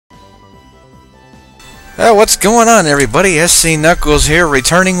What's going on, everybody? SC Knuckles here,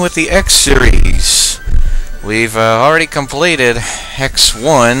 returning with the X series. We've already completed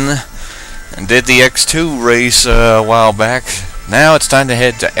X1 and did the X2 race a while back. Now it's time to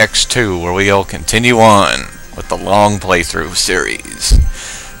head to X2, where we'll continue on with the long playthrough series.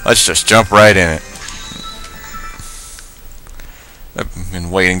 Let's just jump right in it. I've been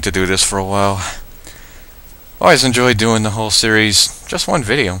waiting to do this for a while. Always enjoyed doing the whole series. Just one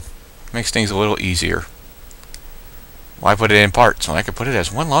video. Makes things a little easier. Why put it in parts when I could put it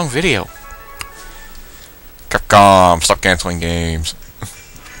as one long video? Capcom, stop canceling games.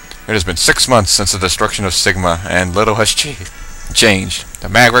 It has been 6 months since the destruction of Sigma, and little has changed. The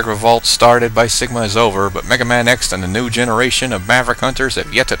Maverick revolt started by Sigma is over, but Mega Man X and the new generation of Maverick hunters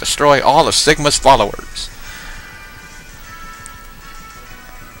have yet to destroy all of Sigma's followers.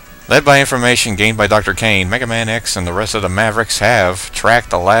 Led by information gained by Dr. Kane, Mega Man X and the rest of the Mavericks have tracked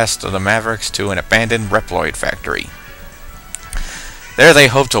the last of the Mavericks to an abandoned Reploid factory. There they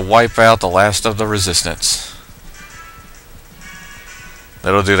hope to wipe out the last of the Resistance.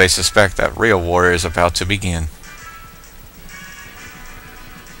 Little do they suspect that real war is about to begin.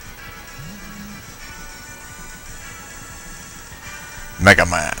 Mega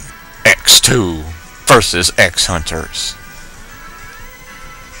Man X2 versus X Hunters.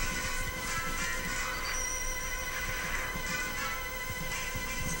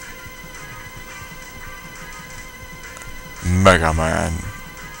 Mega Man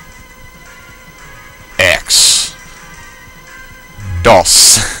X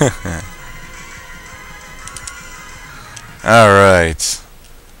DOS. Alright.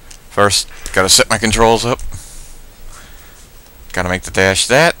 First, gotta set my controls up. Gotta make the dash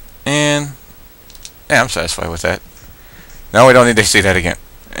that, and yeah, I'm satisfied with that. No, we don't need to see that again.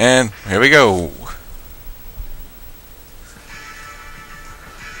 And here we go.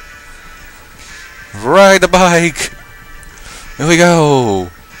 Ride the bike. Here we go.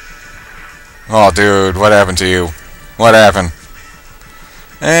 Oh, dude, what happened to you? What happened?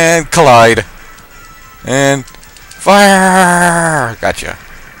 And collide. And fire! Gotcha.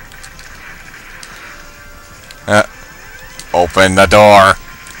 Open the door.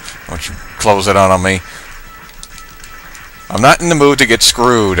 Don't you close it on me. I'm not in the mood to get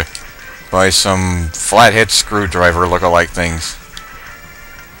screwed by some flathead screwdriver look-alike things.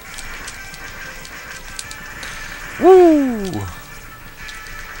 Woo!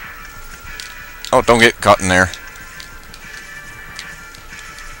 Oh, don't get caught in there.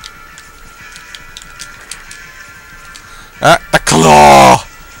 Ah, the claw!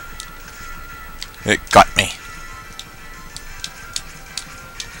 It got me.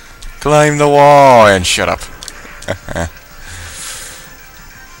 Climb the wall and shut up.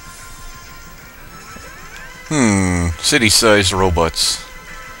 City-sized robots.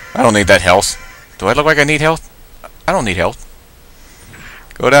 I don't need that health. Do I look like I need health? I don't need health.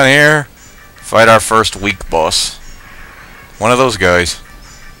 Go down here, fight our first weak boss. One of those guys.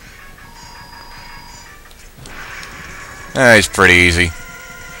 He's pretty easy.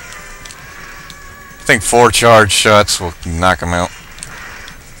 I think 4 charge shots will knock him out.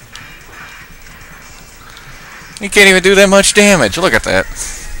 He can't even do that much damage. Look at that.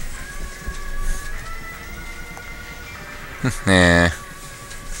 Nah.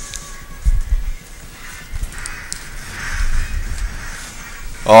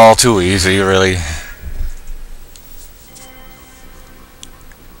 All too easy, really.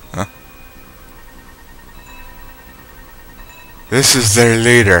 Huh? This is their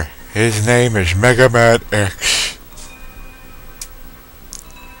leader. His name is Mega Man X.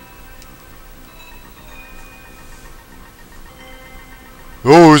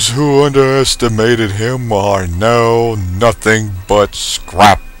 Those who underestimated him are now nothing but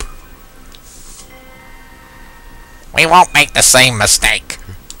scrap. We won't make the same mistake.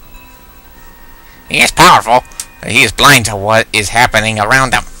 He is powerful, but he is blind to what is happening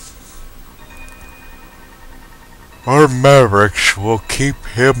around him. Our Mavericks will keep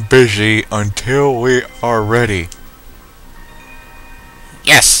him busy until we are ready.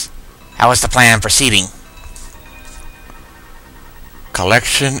 Yes. How is the plan proceeding?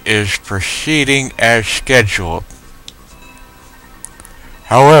 Collection is proceeding as scheduled.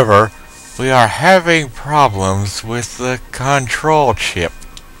 However, we are having problems with the control chip.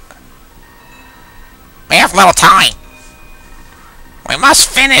 We have little time. We must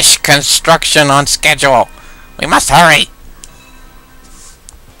finish construction on schedule. We must hurry.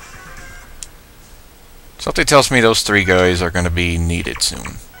 Something tells me those 3 guys are going to be needed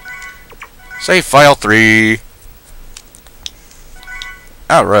soon. Save file 3.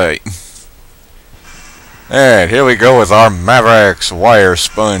 Alright. And here we go with our Mavericks Wire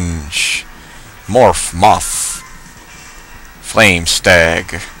Sponge. Morph Moth, Flame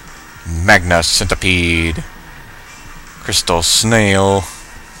Stag, Magna Centipede, Crystal Snail,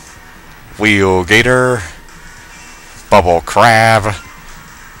 Wheel Gator, Bubble Crab,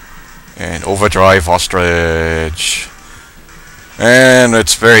 and Overdrive Ostrich. And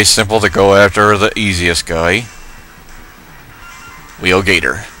it's very simple to go after the easiest guy, Wheel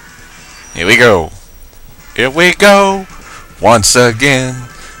Gator. Here we go. Here we go. Once again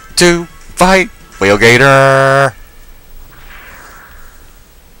to fight Wheel Gator.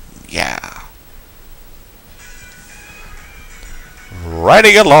 Yeah.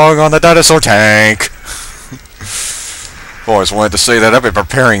 Riding along on the dinosaur tank. Always wanted to say that. I've been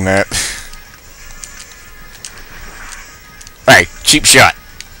preparing that. Hey, cheap shot.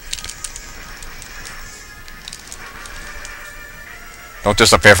 Don't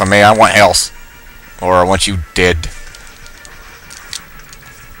disappear from me. I want health. Or I want you dead.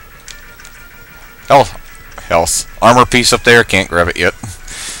 Health. Armor piece up there. Can't grab it yet.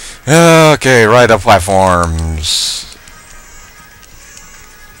 Okay, ride up platforms.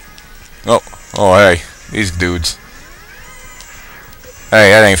 Oh, hey. These dudes.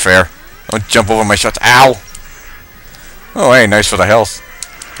 Hey, that ain't fair. Don't jump over my shots. Ow! Oh, hey, nice for the health.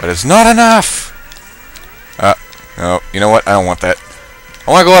 But it's not enough! No, you know what? I don't want that.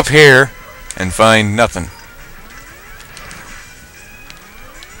 I want to go up here and find nothing.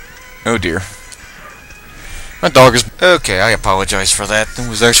 Oh, dear. My dog is... Okay, I apologize for that. There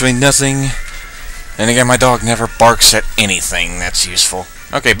was actually nothing. And again, my dog never barks at anything that's useful.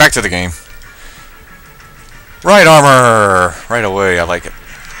 Okay, back to the game. Right armor! Right away, I like it.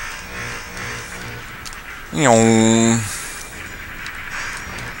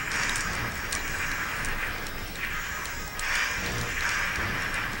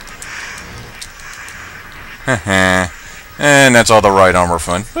 And that's all the right armor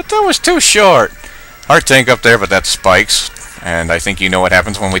fun. But that was too short. Heart tank up there, but that's spikes. And I think you know what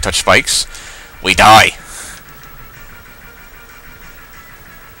happens when we touch spikes. We die.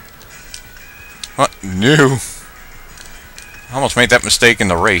 What? No. I almost made that mistake in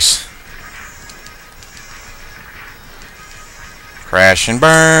the race. Crash and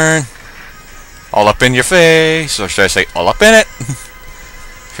burn. All up in your face. Or should I say all up in it?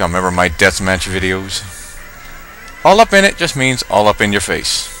 If y'all remember my deathmatch videos. All up in it just means all up in your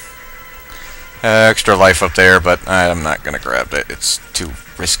face. Extra life up there, but I'm not going to grab it. It's too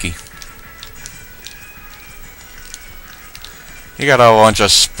risky. You got a bunch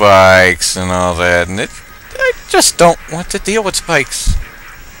of spikes and all that, and I just don't want to deal with spikes.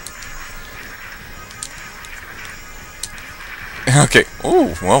 Okay.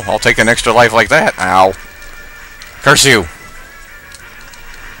 Ooh, well, I'll take an extra life like that. Ow. Curse you.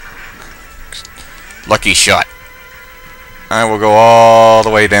 Lucky shot. I will go all the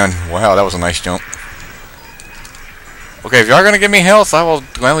way down. Wow, that was a nice jump. Okay, if y'all are going to give me health, I will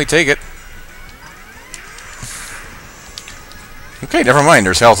gladly take it. Okay, never mind.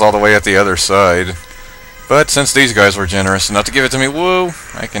 There's health all the way at the other side. But since these guys were generous enough to give it to me, woo,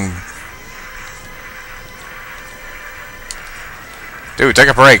 I can... Dude, take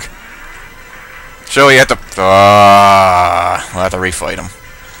a break. Show you at the... we'll have to refight him.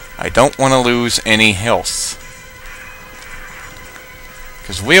 I don't want to lose any health.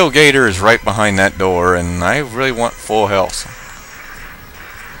 Because Wheel Gator is right behind that door, and I really want full health.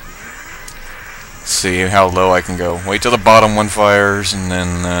 Let's see how low I can go. Wait till the bottom one fires, and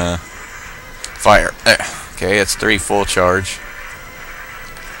then fire. There. Okay, it's 3 full charge.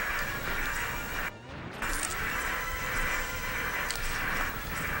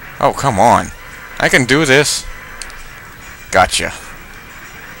 Oh, come on. I can do this. Gotcha.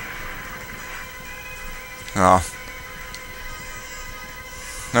 Oh.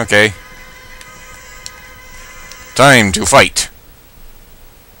 Okay. Time to fight.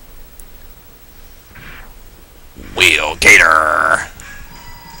 Wheel Gator.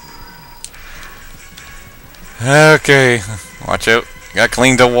 Okay. Watch out. Gotta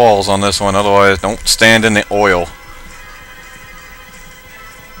clean the walls on this one, otherwise don't stand in the oil.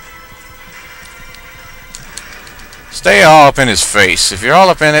 Stay all up in his face. If you're all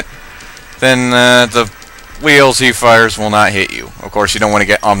up in it, then the wheels he fires will not hit you. Of course, you don't want to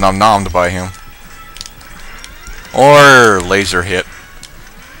get nom-nommed by him. Or laser hit.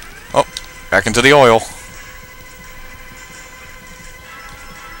 Oh, back into the oil.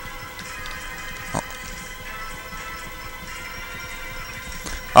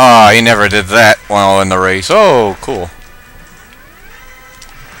 Ah, he never did that while in the race. Oh, cool.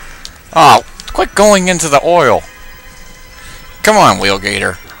 Oh, quit going into the oil. Come on, Wheel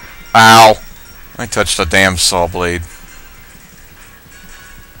Gator. Ow. I touched a damn saw blade.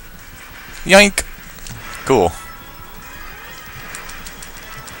 Yank! Cool.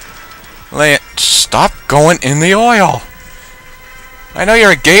 Stop going in the oil! I know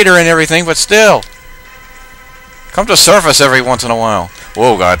you're a gator and everything, but still. Come to surface every once in a while.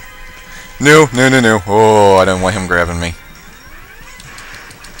 Whoa, God. No, no, no, no. Oh, I didn't want him grabbing me.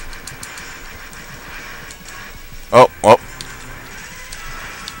 Oh, oh.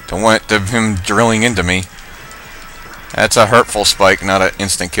 Don't want him drilling into me. That's a hurtful spike, not an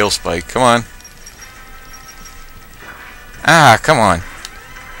instant kill spike. Come on. Ah, come on.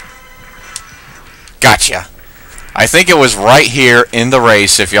 Gotcha. I think it was right here in the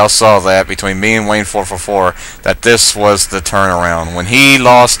race, if y'all saw that, between me and Wayne444, that this was the turnaround. When he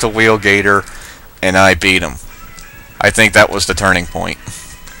lost to Wheelgator and I beat him. I think that was the turning point.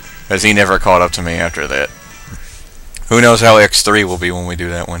 Because he never caught up to me after that. Who knows how X3 will be when we do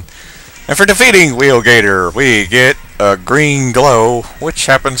that one. And for defeating Wheelgator, we get a green glow, which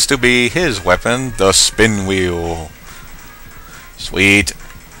happens to be his weapon, the spin wheel. Sweet.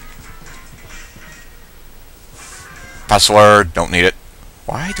 Password, don't need it.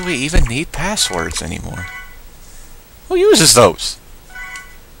 Why do we even need passwords anymore? Who uses those?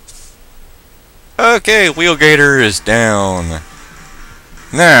 Okay, Wheelgator is down.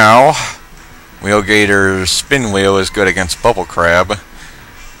 Now, Wheelgator's spin wheel is good against Bubble Crab,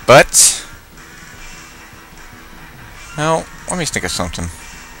 but... well, let me think of something.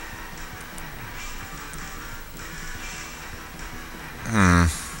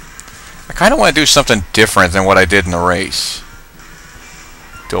 I kind of want to do something different than what I did in the race.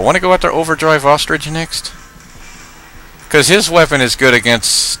 Do I want to go after Overdrive Ostrich next? Because his weapon is good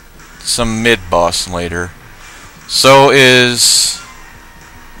against some mid-boss later. So is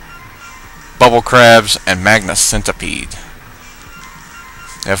Bubble Crabs and Magna Centipede.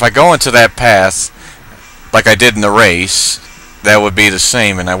 If I go into that path, like I did in the race, that would be the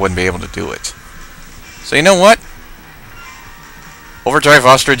same and I wouldn't be able to do it. So you know what? Overdrive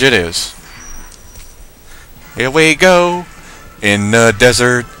Ostrich it is. Here we go in the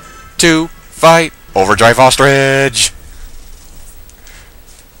desert to fight Overdrive Ostrich.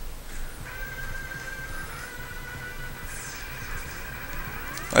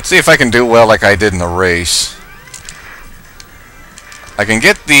 Let's see if I can do well like I did in the race. I can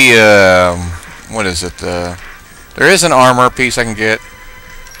get the, what is it? There is an armor piece I can get.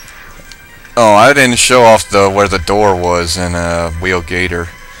 Oh, I didn't show off where the door was in Wheelgator.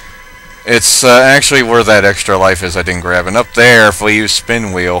 It's actually where that extra life is I didn't grab. And up there, if we use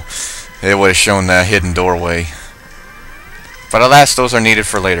spin wheel, it would have shown that hidden doorway. But alas, those are needed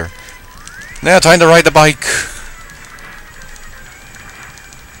for later. Now, time to ride the bike.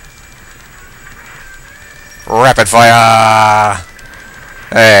 Rapid fire!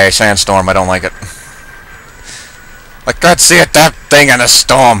 Hey, sandstorm, I don't like it. I can't see a damn thing in a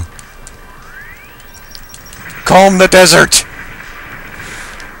storm. Calm the desert!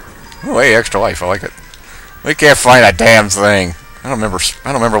 Oh, hey, extra life, I like it. We can't find a damn thing. I don't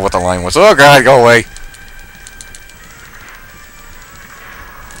remember what the line was. Oh god, go away.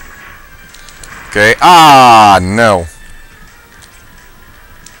 Okay, ah, no.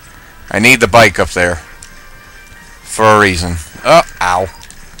 I need the bike up there. For a reason. Oh, ow.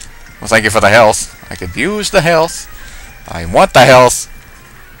 Well, thank you for the health. I could use the health. I want the health.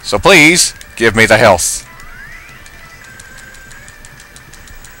 So please, give me the health.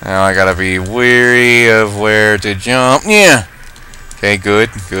 Now I gotta be wary of where to jump. Yeah. Okay, good,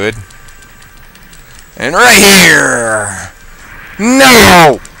 good. And right here!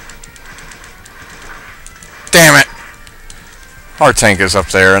 No! Damn it. Our tank is up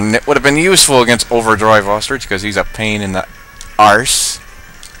there, and it would have been useful against Overdrive Ostrich, because he's a pain in the arse.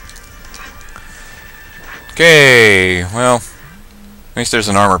 Okay, well, at least there's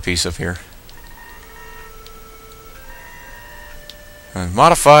an armor piece up here. And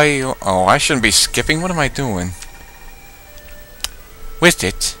modify... oh, I shouldn't be skipping. What am I doing? With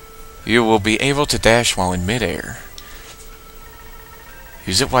it, you will be able to dash while in midair.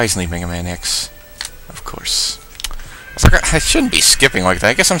 Use it wisely, Mega Man X. Of course. I shouldn't be skipping like that.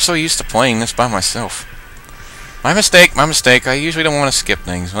 I guess I'm so used to playing this by myself. My mistake, my mistake. I usually don't want to skip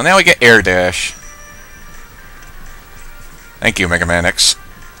things. Well, now we get air dash. Thank you, Mega Man X.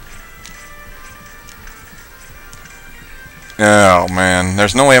 Oh, man.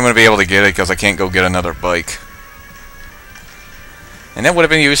 There's no way I'm going to be able to get it because I can't go get another bike. And that would have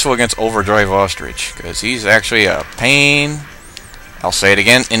been useful against Overdrive Ostrich, because he's actually a pain, I'll say it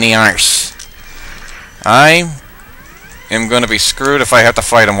again, in the arse. I am going to be screwed if I have to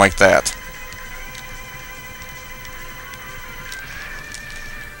fight him like that.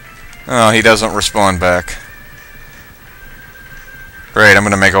 Oh, he doesn't respond back. Great, I'm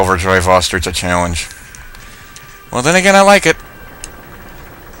gonna make Overdrive Ostrich a challenge. Well, then again, I like it.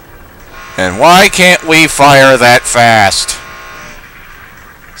 And why can't we fire that fast?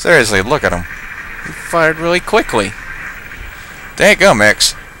 Seriously, look at him. He fired really quickly. Daggum,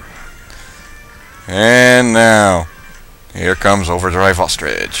 X. And now, here comes Overdrive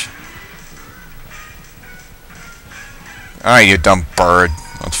Ostrich. Alright, you dumb bird.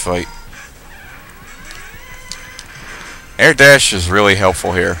 Let's fight. Air dash is really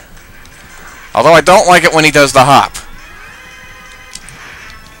helpful here. Although I don't like it when he does the hop.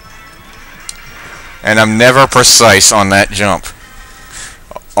 And I'm never precise on that jump.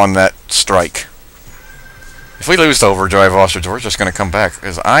 On that strike. If we lose to Overdrive Ostrich, we're just going to come back.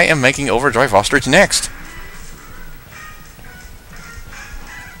 Because I am making Overdrive Ostrich next.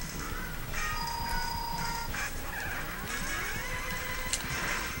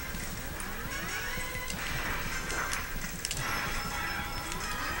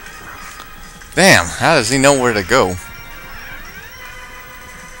 Damn, how does he know where to go?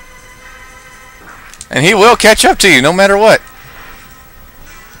 And he will catch up to you no matter what.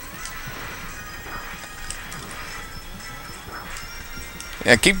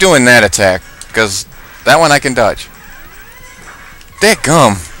 Yeah, keep doing that attack, because that one I can dodge.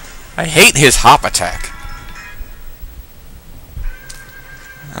 Dadgum! I hate his hop attack.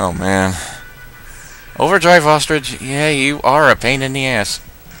 Oh man. Overdrive Ostrich, yeah, you are a pain in the ass.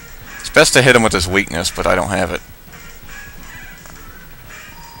 It's best to hit him with his weakness, but I don't have it.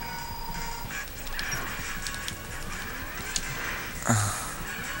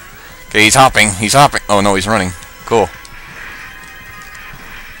 Okay, he's hopping. He's hopping. Oh no, he's running. Cool.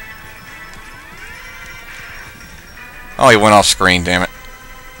 Oh, he went off screen, damn it.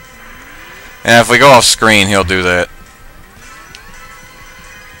 And if we go off screen, he'll do that.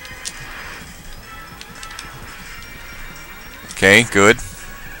 Okay, good.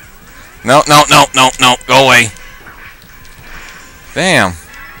 No, no, no, no, no. Go away. Damn.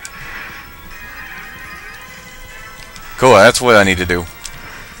 Cool, that's what I need to do.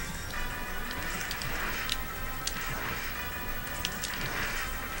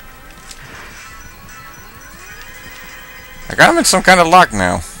 I got him in some kind of lock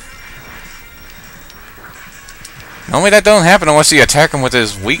now. Normally that don't happen unless you attack him with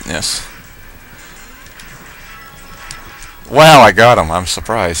his weakness. Wow, I got him. I'm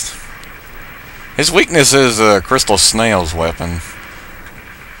surprised. His weakness is Crystal Snail's weapon.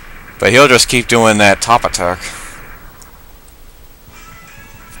 But he'll just keep doing that top attack.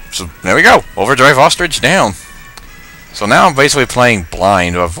 So, there we go. Overdrive Ostrich down. So now I'm basically playing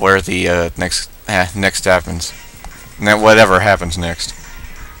blind of where the next happens. Whatever happens next.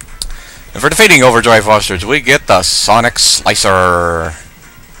 And for defeating Overdrive Ostrich, we get the Sonic Slicer.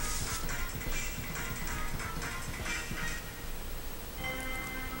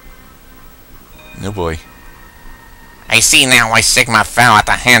 Oh boy. I see now why Sigma fell at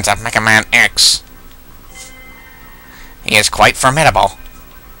the hands of Mega Man X. He is quite formidable.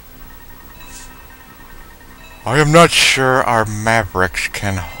 I am not sure our Mavericks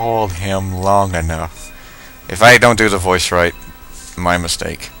can hold him long enough. If I don't do the voice right, my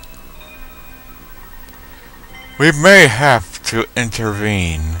mistake. We may have to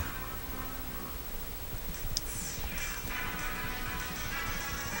intervene.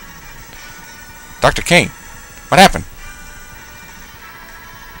 Dr. Kane, what happened?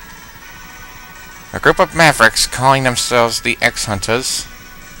 A group of Mavericks calling themselves the X-Hunters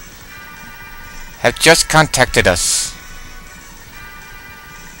have just contacted us.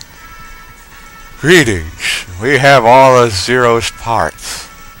 Greetings. We have all of Zero's parts.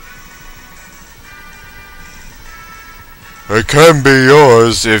 It can be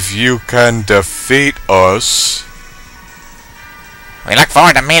yours if you can defeat us. We look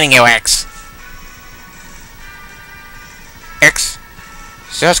forward to meeting you, X. X.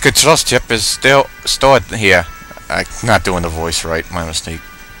 Zero's control chip is still stored here. I'm not doing the voice right. My mistake.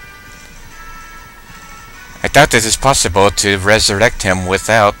 I doubt it is possible to resurrect him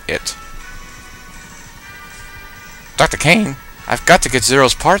without it. Dr. Kane, I've got to get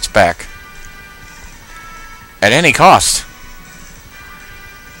Zero's parts back. At any cost.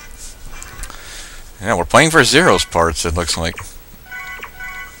 Yeah, we're playing for Zero's parts, it looks like.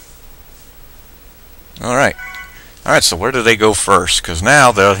 Alright. Alright, so where do they go first? Because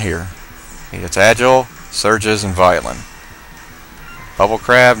now they're here. It's Agile, Surges, and Violin. Bubble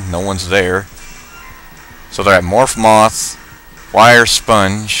Crab, no one's there. So they're at Morph Moth, Wire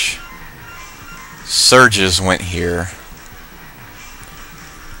Sponge, Surges went here.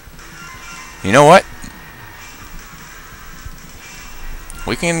 You know what?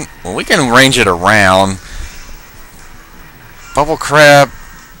 We can range it around. Bubble Crab,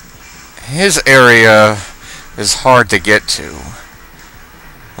 his area is hard to get to.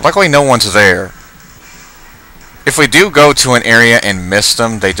 Luckily no one's there. If we do go to an area and miss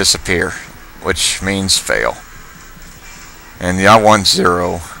them, they disappear, which means fail. And the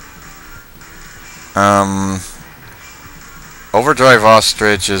I-10. Overdrive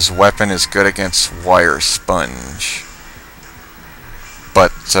Ostrich's weapon is good against Wire Sponge.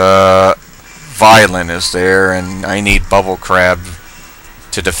 But, Violent is there, and I need Bubble Crab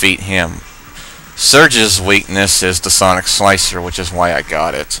to defeat him. Surge's weakness is the Sonic Slicer, which is why I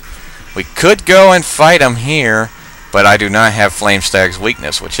got it. We could go and fight him here, but I do not have Flame Stag's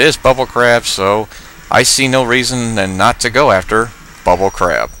weakness, which is Bubble Crab, so I see no reason then not to go after Bubble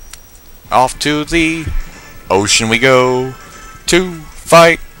Crab. Off to the ocean we go to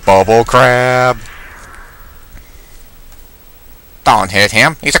fight Bubble Crab. Don't hit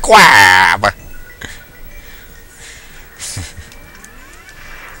him. He's a crab.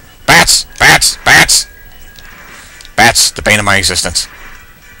 Bats! Bats! Bats! Bats, the bane of my existence.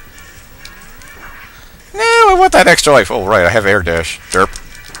 No, I want that extra life. Oh, right, I have Air Dash. Derp.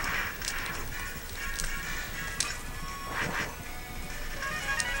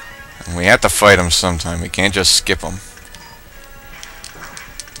 And we have to fight him sometime. We can't just skip him.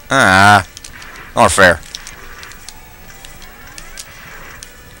 Ah. Not fair.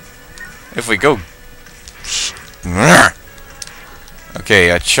 If we go... Okay,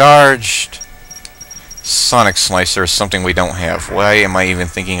 a charged Sonic Slicer is something we don't have. Why am I even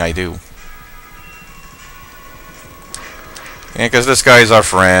thinking I do? Yeah, because this guy's our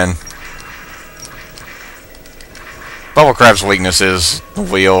friend. Bubble Crab's weakness is the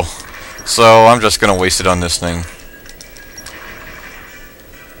wheel, so I'm just gonna waste it on this thing.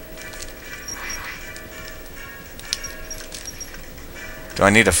 Do I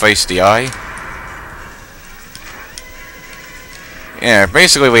need to face the eye? Yeah,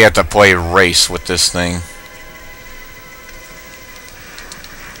 basically we have to play race with this thing.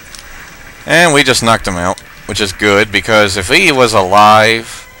 And we just knocked him out, which is good, because if he was alive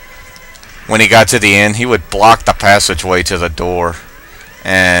when he got to the end, he would block the passageway to the door.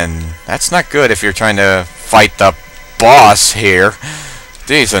 And that's not good if you're trying to fight the boss here.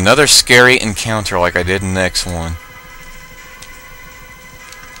 Geez, another scary encounter like I did in the next one.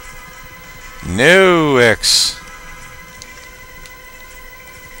 No X.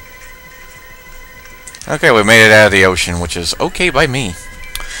 Okay, we made it out of the ocean, which is okay by me.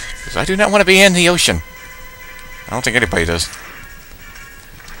 Because I do not want to be in the ocean. I don't think anybody does.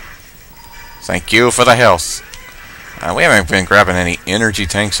 Thank you for the health. We haven't been grabbing any energy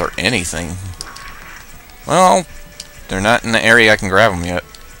tanks or anything. Well, they're not in the area I can grab them yet.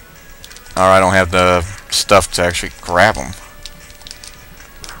 Or I don't have the stuff to actually grab them.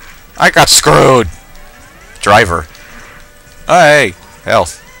 I got screwed! Driver. Oh, hey,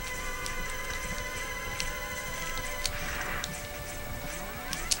 health.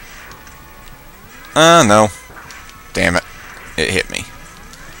 No. Damn it. It hit me.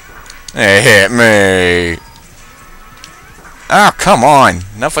 It hit me! Oh, come on!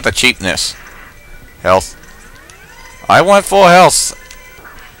 Enough with the cheapness. Health. I want full health!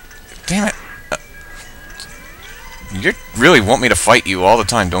 Damn it. You really want me to fight you all the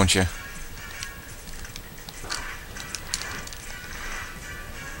time, don't you?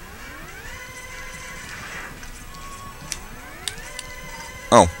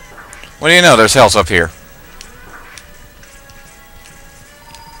 Oh. What do you know? There's health up here.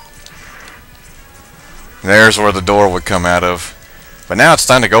 There's where the door would come out of. But now it's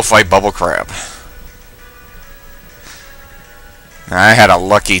time to go fight Bubble Crab. I had a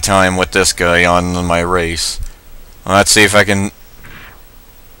lucky time with this guy on my race. Well, let's see if I can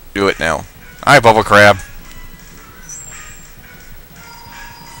do it now. Hi, Bubble Crab.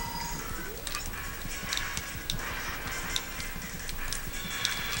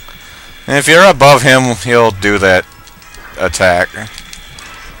 And if you're above him, he'll do that attack.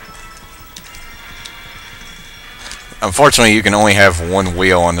 Unfortunately, you can only have one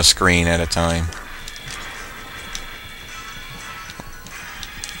wheel on the screen at a time.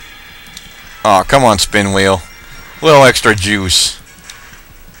 Aw, come on, spin wheel. Little extra juice.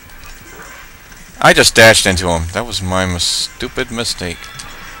 I just dashed into him. That was my stupid mistake.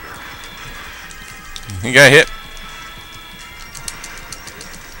 He got hit.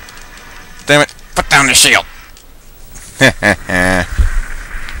 Damn it. Put down the shield.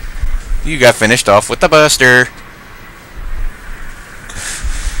 You got finished off with the buster.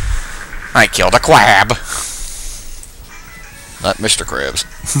 I killed a crab. Not Mr. Krabs.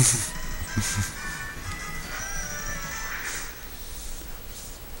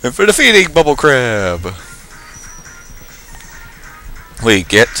 And for defeating Bubble Crab. we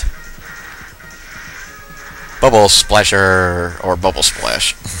get Bubble Splasher, or Bubble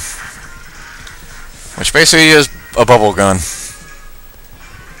Splash, which basically is a bubble gun.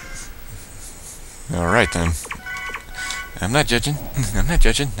 Alright then. I'm not judging. I'm not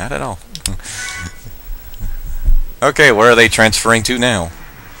judging. Not at all. Okay, where are they transferring to now?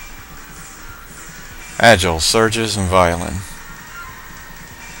 Agile, Surges, and Violin.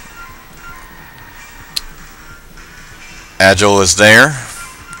 Agile is there.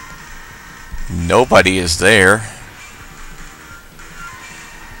 Nobody is there.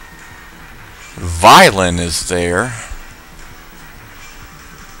 Violin is there.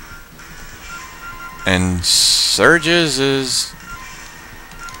 And Surges is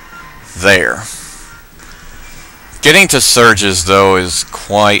there. Getting to Surges, though, is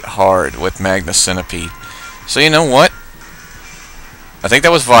quite hard with Magna Centipede. So you know what? I think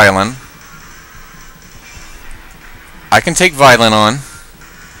that was Violin. I can take Violin on.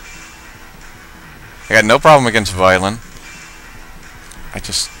 I got no problem against Violin. I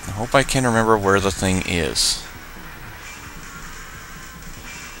just hope I can remember where the thing is.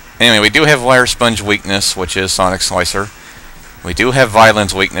 Anyway, we do have Wire Sponge weakness, which is Sonic Slicer. We do have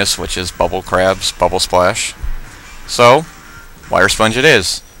Violin's weakness, which is Bubble Crab's Bubble Splash. So, Wire Sponge it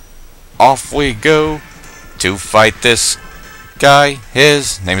is. Off we go to fight this guy.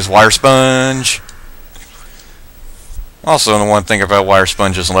 His name is Wire Sponge. Also, the one thing about Wire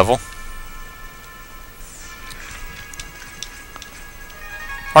Sponge's level.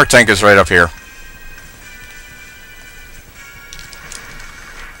 Our tank is right up here.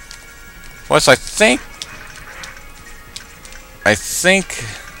 Plus, I think...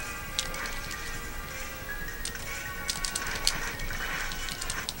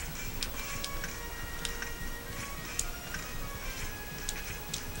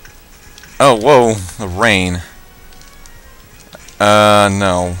 Oh, whoa, the rain.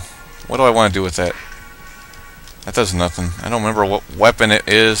 No. What do I want to do with that? That does nothing. I don't remember what weapon it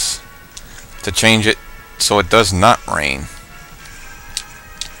is to change it so it does not rain.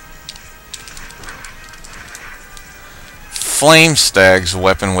 Flame Stag's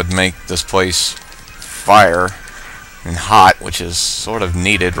weapon would make this place fire and hot, which is sort of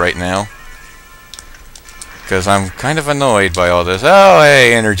needed right now. Because I'm kind of annoyed by all this. Oh,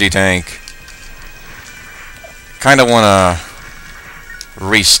 hey, energy tank. Kind of want to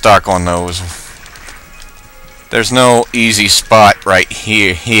restock on those. There's no easy spot right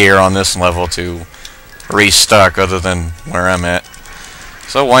here on this level to restock other than where I'm at.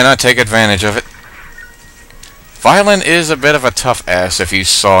 So why not take advantage of it? Violin is a bit of a tough ass if you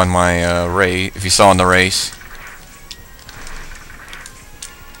saw in my if you saw in the race.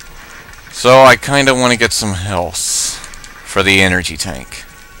 So I kind of want to get some health for the energy tank.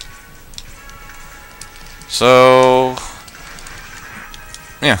 So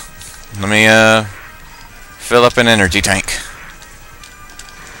yeah, let me fill up an energy tank.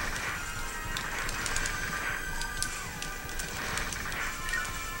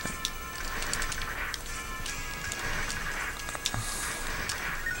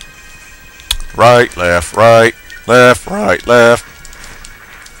 Right, left, right, left, right, left.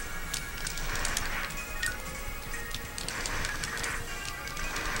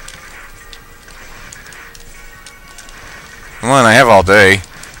 Come on, I have all day.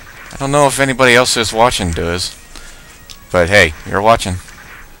 I don't know if anybody else who's watching does. But hey, you're watching.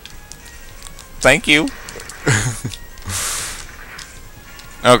 Thank you.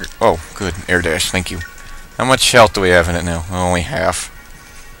 Okay. Oh, good. Air dash. Thank you. How much health do we have in it now? Only half.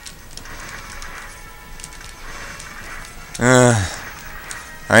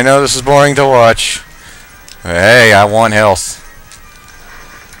 I know this is boring to watch. But hey, I want health.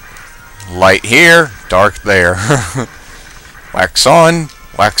 Light here, dark there. Wax on,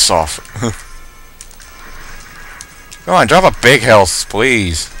 wax off. Come on, drop a big health,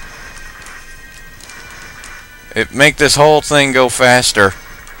 please. It make this whole thing go faster.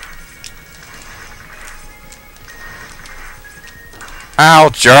 Ow,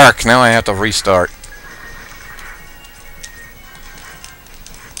 jerk! Now I have to restart.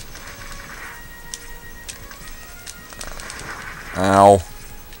 Ow.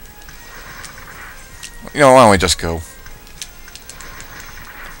 You know, why don't we just go?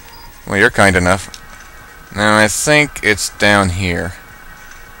 Well, you're kind enough. Now, I think it's down here.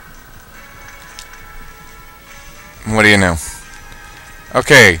 What do you know?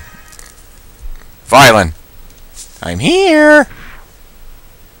 Okay. Violin. I'm here!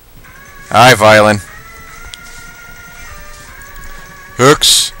 Hi, Violin.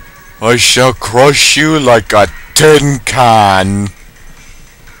 X, I shall crush you like a tin can.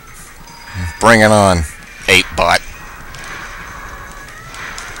 Bring it on, 8-bot.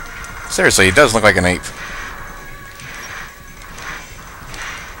 Seriously, he does look like an ape.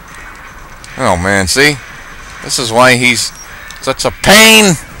 Oh man, see? This is why he's such a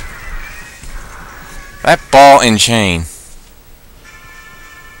pain! That ball and chain.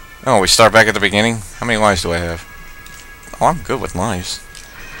 Oh, we start back at the beginning? How many lives do I have? Oh, I'm good with lives.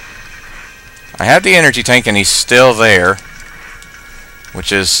 I have the energy tank and he's still there.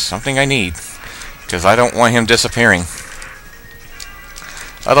 Which is something I need. Because I don't want him disappearing.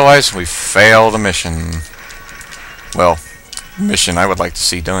 Otherwise, we fail the mission. Well, mission I would like to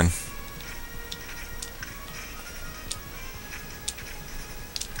see done.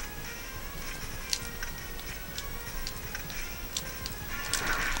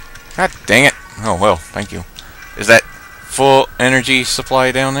 God dang it. Oh, well, thank you. Is that full energy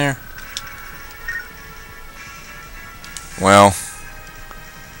supply down there? Well,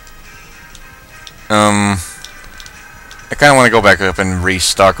 I kind of want to go back up and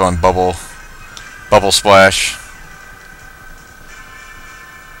restock on Bubble Splash.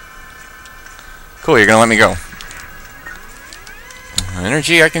 Cool, you're gonna let me go.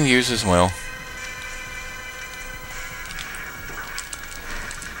 Energy I can use as well.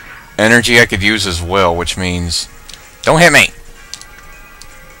 Energy I could use as well, which means... Don't hit me!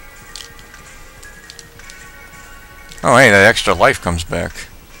 Oh, hey, that extra life comes back.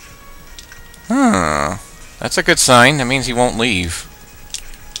 Huh. That's a good sign. That means he won't leave.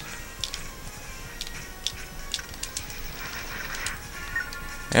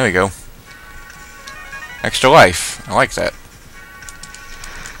 There we go. Extra life. I like that.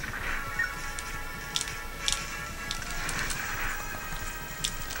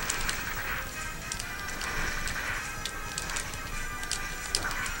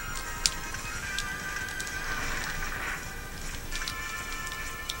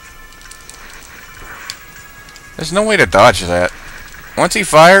 There's no way to dodge that. Once he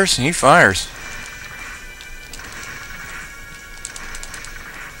fires, he fires.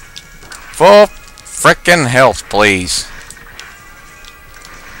 Full frickin' health, please.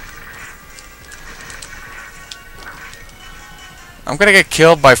 I'm gonna get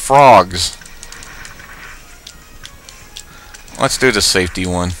killed by frogs. Let's do the safety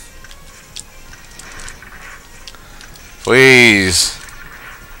one. Please.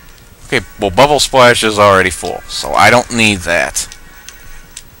 Okay, well, Bubble Splash is already full, so I don't need that.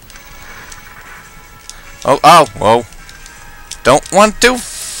 Oh, whoa. Don't want to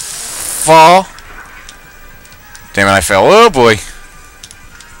fall. Damn it, I fell. Oh, boy.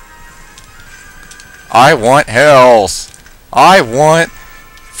 I want health. I want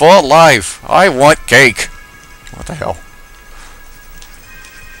full life. I want cake. What the hell?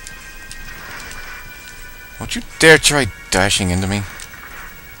 Don't you dare try dashing into me.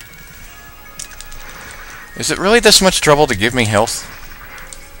 Is it really this much trouble to give me health?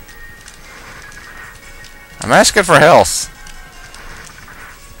 I'm asking for health.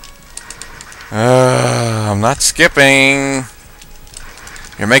 I'm not skipping.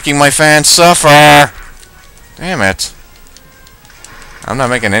 You're making my fans suffer. Damn it. I'm not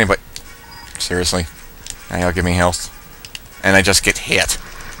making anybody... Seriously. Now you'll give me health. And I just get hit.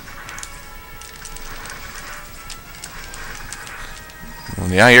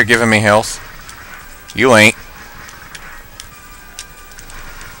 Well, yeah, you're giving me health. You ain't.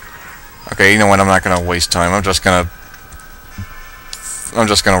 Okay, you know what? I'm not gonna waste time. I'm just gonna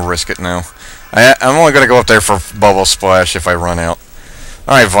risk it now. I'm only gonna go up there for Bubble Splash if I run out.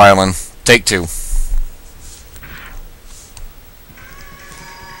 Alright, Violin. Take 2.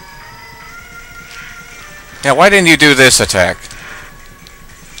 Yeah, why didn't you do this attack?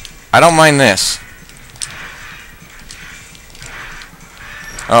 I don't mind this.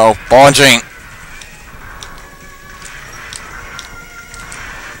 Uh-oh. Ball and chain.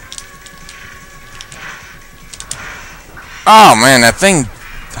 Oh man, that thing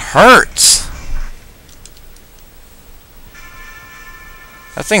hurts.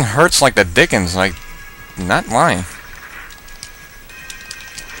 That thing hurts like the dickens, like, not lying.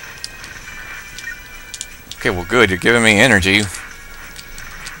 Okay, well good, you're giving me energy.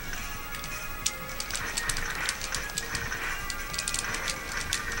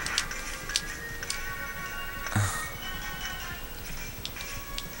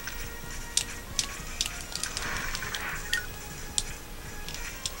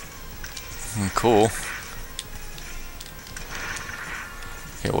 Cool.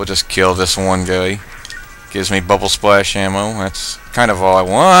 Okay, we'll just kill this one guy. Gives me Bubble Splash ammo. That's kind of all I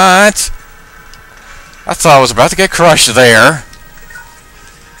want. I thought I was about to get crushed there.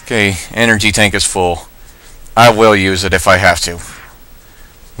 Okay, energy tank is full. I will use it if I have to.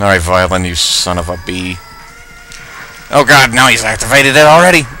 Alright, Violin, you son of a bee. Oh god, no, he's activated it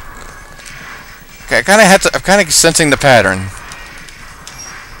already. Okay, I'm kind of sensing the pattern.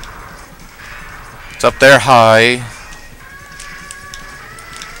 It's up there high.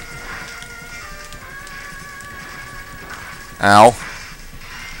 Ow.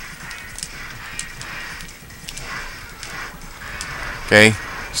 Okay,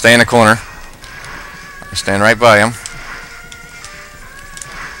 stay in the corner. I stand right by him.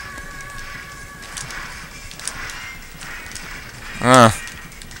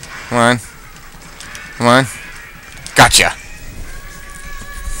 Come on. Come on. Gotcha.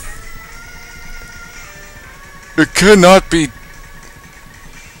 It cannot be.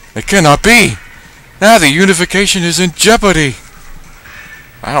 It cannot be. Now the unification is in jeopardy.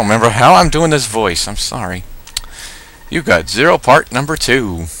 I don't remember how I'm doing this voice. I'm sorry. You got 0 part number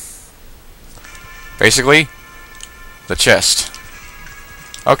 2. Basically, the chest.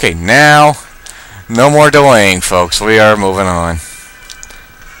 Okay, now, no more delaying, folks. We are moving on.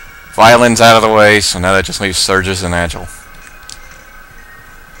 Violin's out of the way, so now that just leaves Surges and Agile.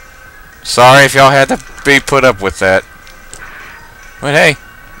 Sorry if y'all had to be put up with that. But hey,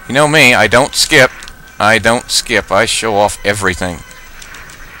 you know me, I don't skip. I don't skip. I show off everything.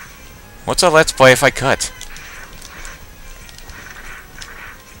 What's a Let's Play if I cut?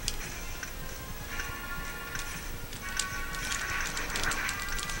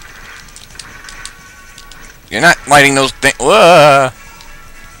 You're not lighting those things.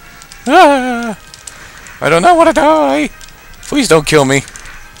 I don't know what to die. Please don't kill me.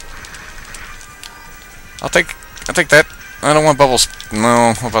 I'll take that. I don't want bubbles. No, I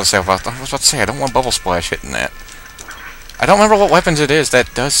was about to say I don't want bubble splash hitting that. I don't remember what weapons it is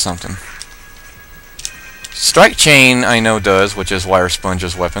that does something. Strike chain I know does, which is Wire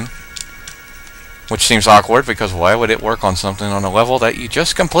Sponge's weapon. Which seems awkward because why would it work on something on a level that you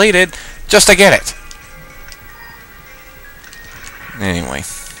just completed just to get it? Anyway.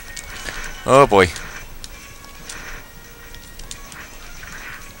 Oh boy.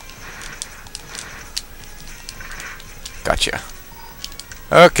 Gotcha.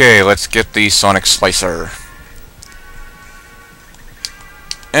 Okay, let's get the Sonic Slicer.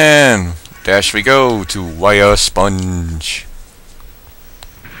 And dash we go to Wire Sponge.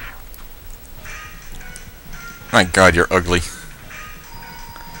 My god, you're ugly.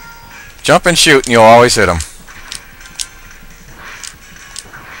 Jump and shoot and you'll always hit him.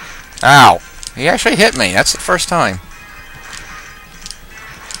 Ow! He actually hit me. That's the first time.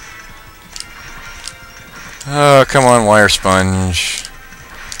 Oh, come on, Wire Sponge.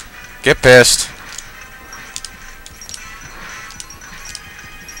 Get pissed.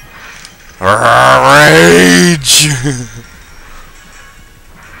 Rage!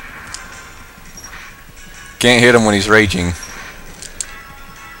 Can't hit him when he's raging.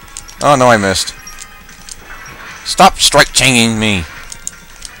 Oh no, I missed. Stop strike chaining me.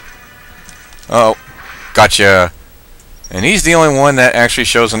 Oh, gotcha. And he's the only one that actually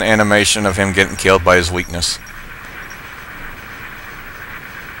shows an animation of him getting killed by his weakness.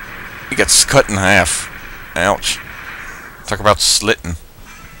 He gets cut in half. Ouch. Talk about slitting.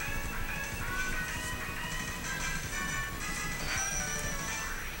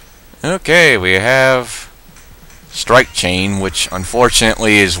 Okay, we have Strike Chain, which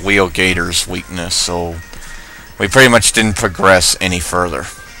unfortunately is Wheel Gator's weakness, so we pretty much didn't progress any further.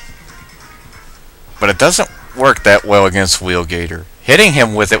 But it doesn't work that well against Wheel Gator. Hitting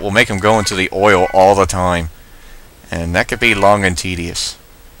him with it will make him go into the oil all the time, and that could be long and tedious.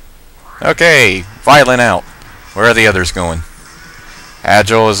 Okay, Violin out. Where are the others going?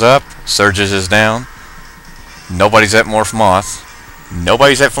 Agile is up, Surges is down. Nobody's at Morph Moth.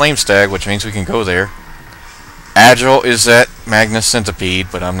 Nobody's at Flame Stag, which means we can go there. Agile is at Magnus Centipede,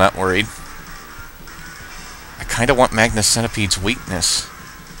 but I'm not worried. I kinda want Magnus Centipede's weakness.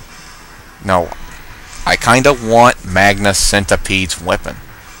 No. I kinda want Magnus Centipede's weapon.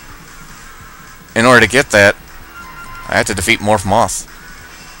 In order to get that, I have to defeat Morph Moth.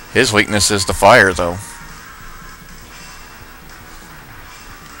 His weakness is the fire, though.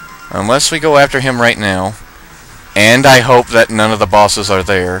 Unless we go after him right now, and I hope that none of the bosses are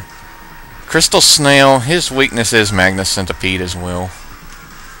there. Crystal Snail, his weakness is Magnus Centipede as well.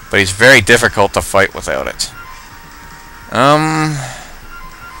 But he's very difficult to fight without it.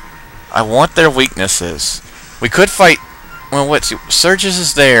 I want their weaknesses. We could fight... Well, what's... Surges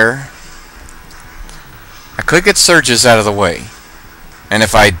is there. I could get Surges out of the way. And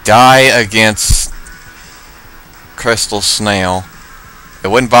if I die against Crystal Snail, it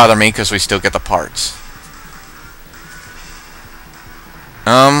wouldn't bother me because we still get the parts.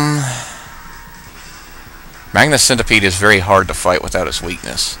 Magnus Centipede is very hard to fight without his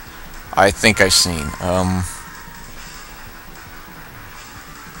weakness. I think I've seen.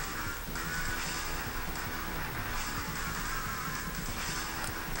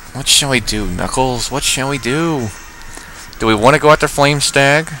 What shall we do, Knuckles? What shall we do? Do we want to go after Flame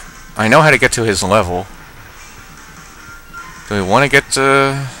Stag? I know how to get to his level. Do we want to get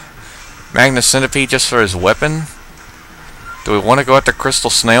to Magna Centipede just for his weapon? Do we want to go after Crystal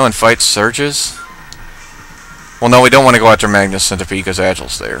Snail and fight Surges? Well, no, we don't want to go after Magna Centipede because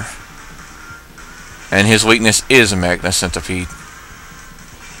Agile's there. And his weakness is a Magna Centipede.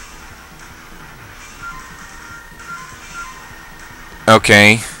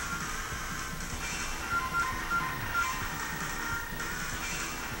 Okay.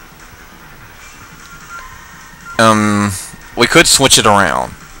 We could switch it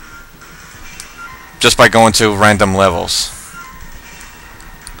around. Just by going to random levels.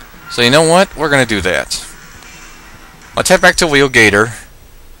 So you know what? We're gonna do that. Let's head back to Wheel Gator.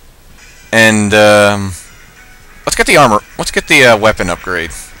 And, let's get the armor. Let's get the, weapon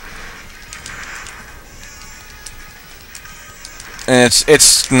upgrade. And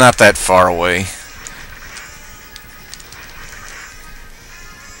it's not that far away.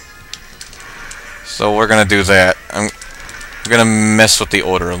 So we're gonna do that. I'm gonna mess with the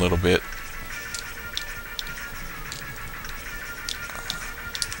order a little bit.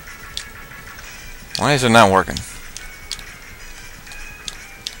 Why is it not working?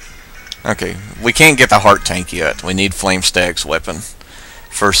 Okay, we can't get the heart tank yet. We need Flame Stag's weapon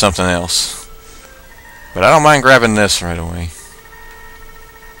for something else. But I don't mind grabbing this right away.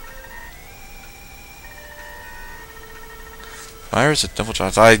 Fire is a double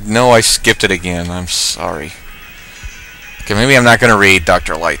charge. I know I skipped it again. I'm sorry. Okay, maybe I'm not going to read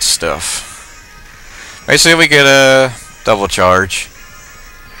Dr. Light's stuff. Basically, we get a double charge.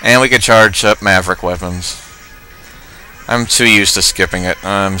 And we can charge up Maverick weapons. I'm too used to skipping it.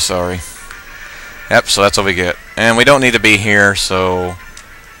 I'm sorry. Yep, so that's what we get. And we don't need to be here, so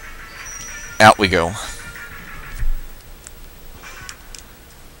out we go.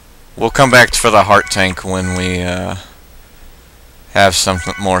 We'll come back for the heart tank when we have some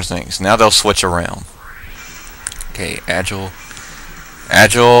more things. Now they'll switch around. Okay, Agile.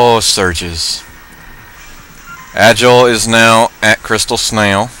 Agile Surges. Agile is now at Crystal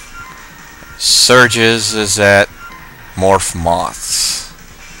Snail. Surges is at Morph Moths.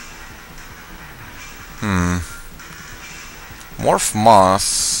 Morph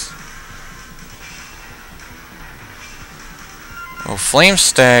Moths. Well, Flame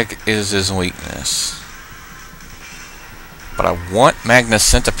Stag is his weakness. But I want Magna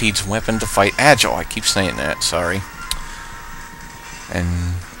Centipede's weapon to fight Agile. I keep saying that, sorry.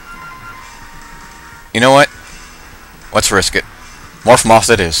 And you know what? Let's risk it. Morph Moth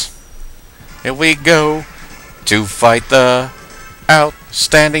it is. Here we go to fight the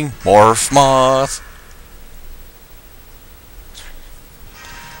outstanding Morph Moth.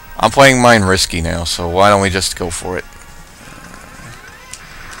 I'm playing mine risky now, so why don't we just go for it?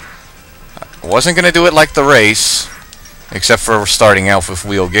 I wasn't going to do it like the race, except for starting out with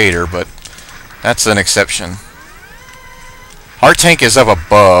Wheel Gator, but that's an exception. Heart Tank is up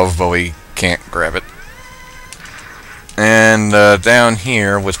above, but we can't grab it. And down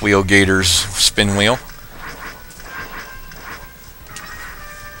here with Wheel Gator's spin wheel.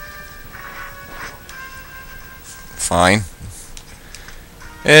 Fine.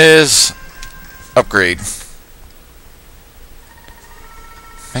 Is upgrade.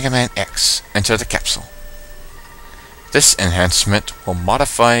 Mega Man X. Enter the capsule. This enhancement will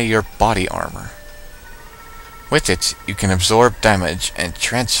modify your body armor. With it, you can absorb damage and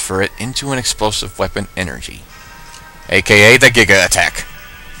transfer it into an explosive weapon energy, aka the Giga Attack.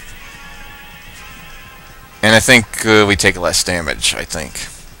 And I think we take less damage, I think.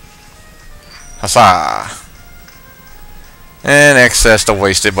 Huzzah! And X has to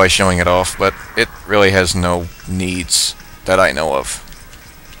waste it by showing it off, but it really has no needs that I know of.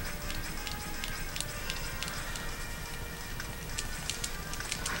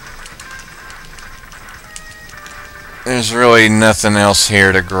 There's really nothing else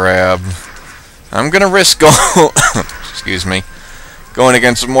here to grab. I'm gonna risk going excuse me, going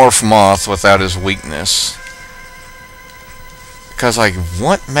against Morph Moth without his weakness, because I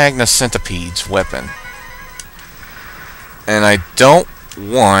want Magna Centipede's weapon, and I don't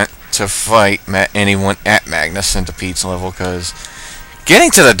want to fight anyone at Magna Centipede's level, because getting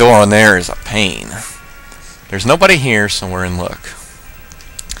to the door in there is a pain. There's nobody here, so we're in luck.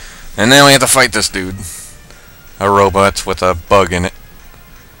 And then we have to fight this dude. A robot with a bug in it.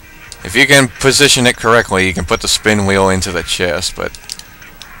 If you can position it correctly, you can put the spin wheel into the chest, but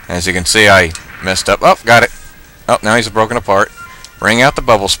as you can see, I messed up. Oh, got it. Oh, now he's broken apart. Bring out the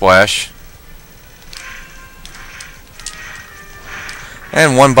Bubble Splash.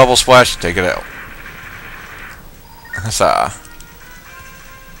 And one Bubble Splash to take it out. Huzzah.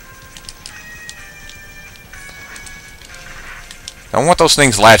 Don't want those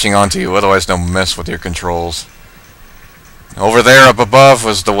things latching onto you, otherwise they'll mess with your controls. Over there up above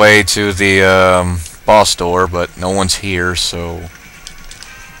was the way to the boss door, but no one's here, so...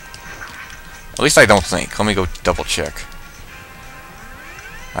 At least I don't think. Let me go double check.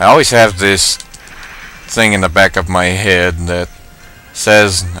 I always have this thing in the back of my head that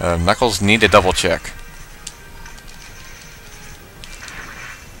says Knuckles need to double check.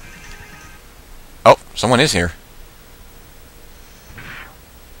 Oh, someone is here.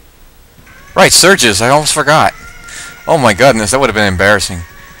 Right, Surges, I almost forgot. Oh my goodness, that would have been embarrassing.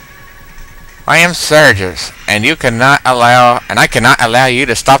 I am Surges, and I cannot allow you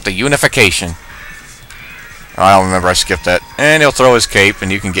to stop the unification. Oh, I don't remember, I skipped that. And he'll throw his cape,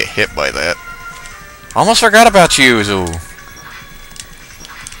 and you can get hit by that. Almost forgot about you, Zoo.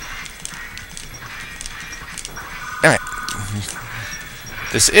 Damn it.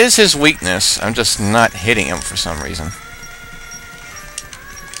 This is his weakness. I'm just not hitting him for some reason.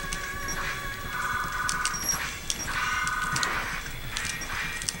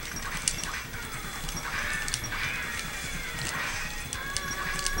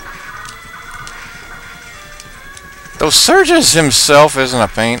 Though Surges himself isn't a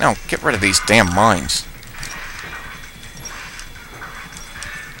pain. Oh, get rid of these damn mines.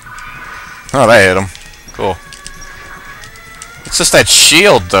 Oh, that hit him. Cool. It's just that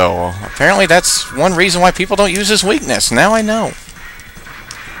shield, though. Apparently that's one reason why people don't use his weakness. Now I know.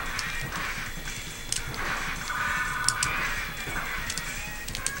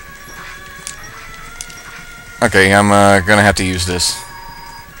 Okay, I'm gonna have to use this.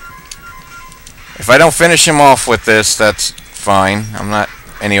 If I don't finish him off with this, that's fine. I'm not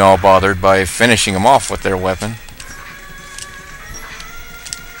any all bothered by finishing him off with their weapon.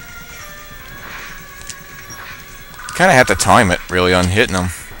 Kinda have to time it, really, on hitting them.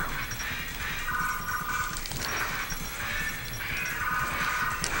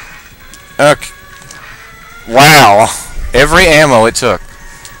 Okay. Wow. Every ammo it took.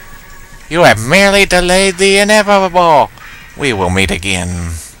 You have merely delayed the inevitable. We will meet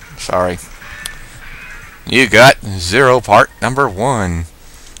again. Sorry. You got 0 part number 1.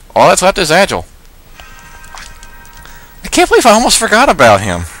 All that's left is Agile. I can't believe I almost forgot about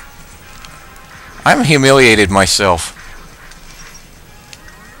him. I'm humiliated myself.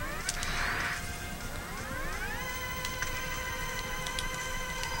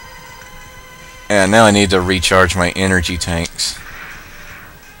 And now I need to recharge my energy tanks.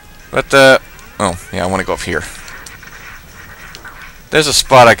 But, oh, yeah, I want to go up here. There's a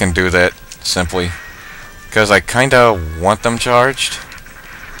spot I can do that, simply. Because I kinda want them charged.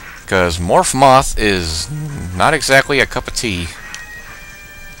 Because Morph Moth is not exactly a cup of tea.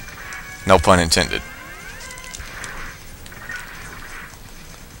 No pun intended.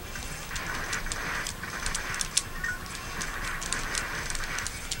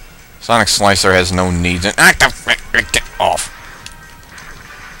 Sonic Slicer has no needs. And get off.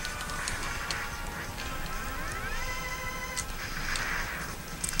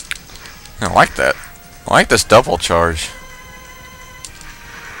 I like that. I like this double charge.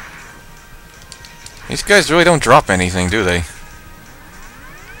 These guys really don't drop anything, do they?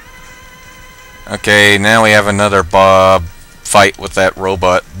 Okay, now we have another Bob fight with that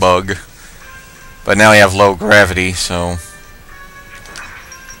robot bug. But now we have low gravity, so...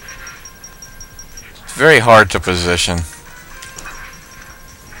 it's very hard to position.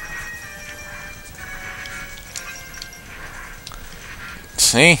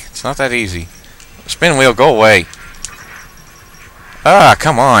 See? It's not that easy. Spin wheel, go away. Ah,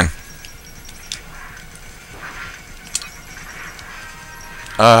 come on.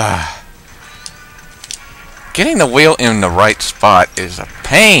 Getting the wheel in the right spot is a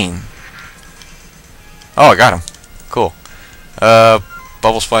pain. Oh, I got him. Cool.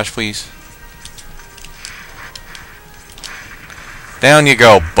 Bubble splash, please. Down you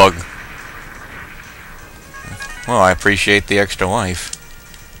go, bug. Well, I appreciate the extra life.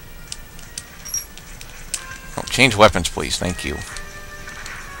 Oh, change weapons, please. Thank you.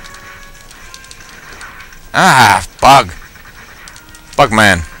 Ah, bug.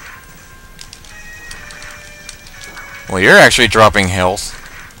 Bugman. Well, you're actually dropping health.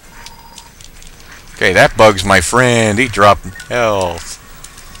 Okay, that bug's my friend. He dropped health.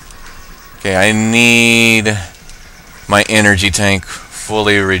 Okay, I need my energy tank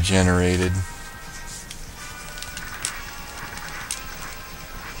fully regenerated.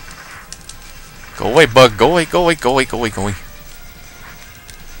 Go away, bug. Go away, go away, go away, go away, go away.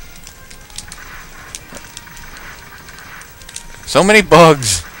 So many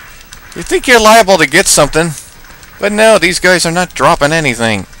bugs. You think you're liable to get something. But no, these guys are not dropping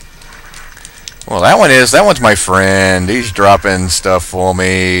anything. Well, that one's my friend. He's dropping stuff for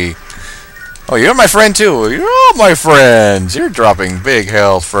me. Oh, you're my friend too. You're all my friends. You're dropping big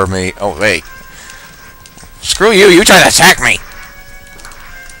health for me. Oh, wait. Screw you! You tried to attack me.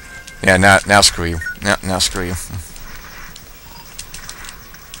 Yeah, now screw you. Now screw you.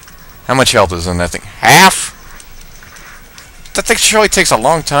 How much health is in that thing? Half? That thing surely takes a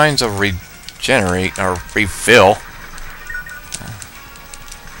long time to regenerate or refill.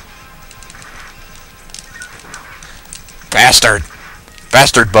 Bastard!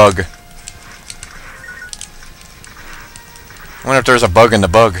 Bastard bug. I wonder if there's a bug in the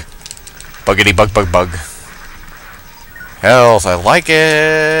bug. Buggity bug bug bug. Health, I like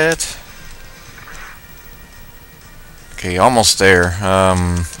it. Okay, almost there.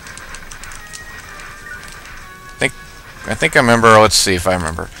 I think I remember. Let's see if I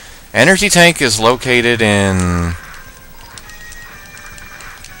remember. Energy tank is located in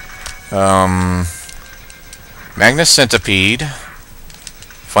Magnus Centipede,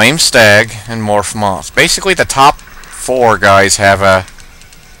 Flame Stag, and Morph Moth. Basically, the top 4 guys have a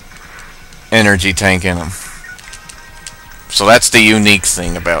energy tank in them. So that's the unique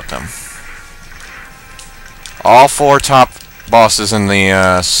thing about them. All 4 top bosses in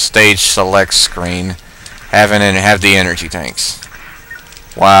the stage select screen have the energy tanks.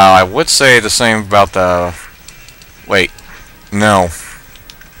 Wow, I would say the same about the... Wait, no.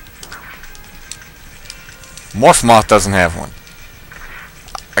 Morph Moth doesn't have one.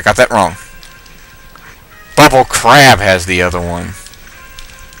 I got that wrong. Bubble Crab has the other one.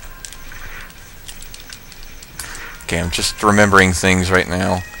 Okay, I'm just remembering things right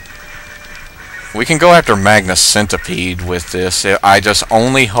now. We can go after Magnus Centipede with this. I just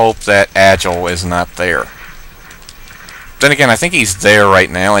only hope that Agile is not there. Then again, I think he's there right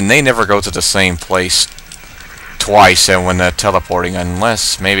now, and they never go to the same place twice when they're teleporting,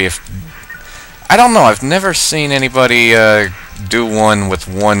 unless maybe if... I don't know, I've never seen anybody do one with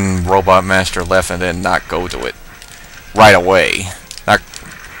one Robot Master left and then not go to it right away.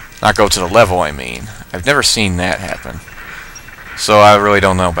 Not go to the level, I mean. I've never seen that happen. So I really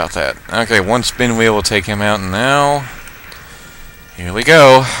don't know about that. Okay, one spin wheel will take him out, and now... Here we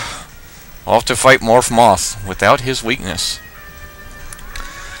go. Off to fight Morph Moth without his weakness.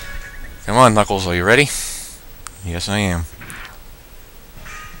 Come on, Knuckles, are you ready? Yes, I am.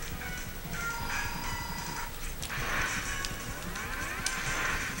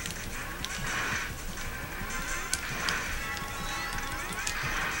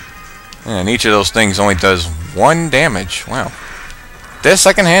 And each of those things only does 1 damage. Wow. This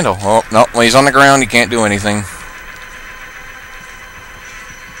I can handle. Oh, no, when he's on the ground, he can't do anything.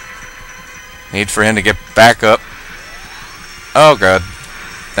 Need for him to get back up. Oh, God.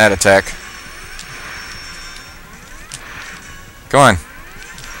 That attack. Come on.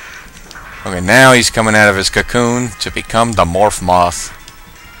 Okay, now he's coming out of his cocoon to become the Morph Moth.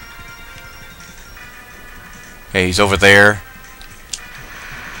 Okay, he's over there.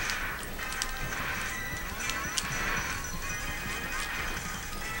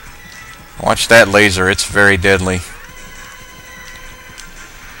 Watch that laser, it's very deadly.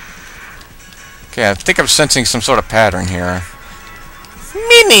 Okay, I think I'm sensing some sort of pattern here.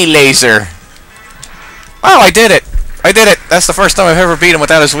 Mini laser! Oh, I did it! I did it! That's the first time I've ever beat him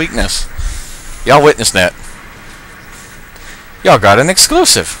without his weakness. Y'all witnessed that. Y'all got an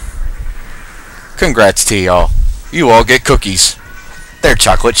exclusive. Congrats to y'all. You all get cookies. They're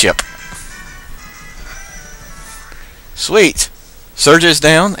chocolate chip. Sweet. Surge is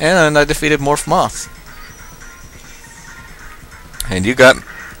down, and I defeated Morph Moth. And you got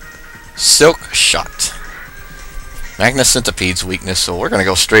Silk Shot. Magnus Centipede's weakness, so we're going to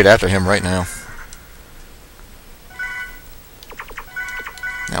go straight after him right now.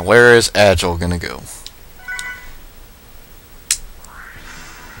 Now where is Agile going to go?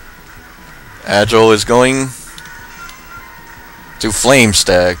 Agile is going to Flame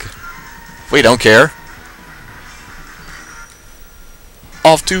Stag. We don't care.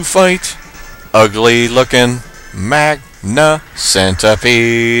 Off to fight ugly looking Magna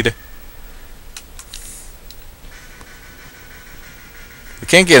Centipede. We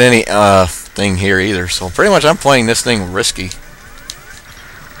can't get any thing here either, so pretty much I'm playing this thing risky.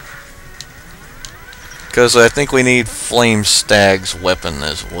 Because I think we need Flame Stag's weapon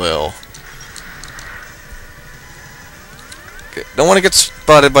as well. Okay, don't want to get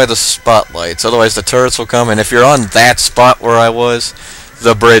spotted by the spotlights, otherwise the turrets will come, and if you're on that spot where I was,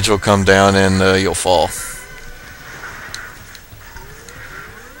 the bridge will come down and you'll fall.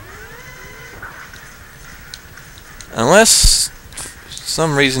 Unless for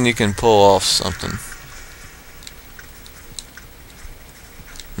some reason you can pull off something.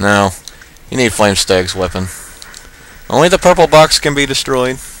 No. You need Flame Stag's weapon. Only the purple box can be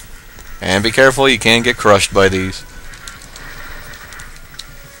destroyed. And be careful, you can get crushed by these.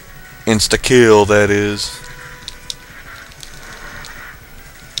 Insta-kill, that is.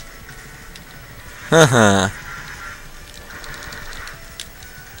 Haha.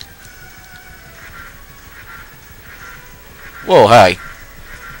 Whoa, hi.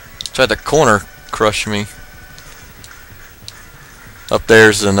 Tried to corner crush me. Up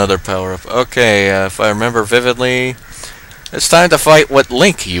there's another power-up. Okay, if I remember vividly, it's time to fight what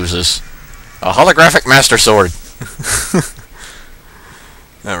Link uses. A holographic Master Sword.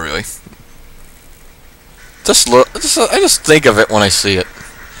 Not really. Just look. I just think of it when I see it.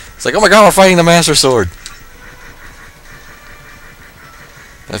 It's like, oh my god, we're fighting the Master Sword.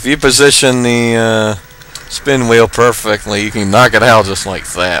 If you position the spin wheel perfectly, you can knock it out just like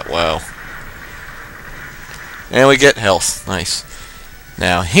that. Wow. And we get health. Nice.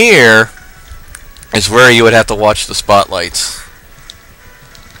 Now here is where you would have to watch the spotlights.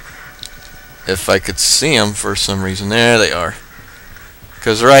 If I could see them for some reason. There they are.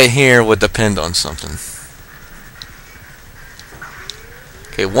 Because right here would depend on something.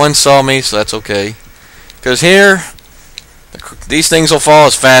 Okay, one saw me, so that's okay. Because here, these things will fall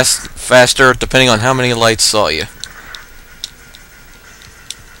as faster depending on how many lights saw you.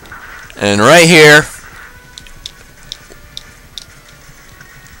 And right here,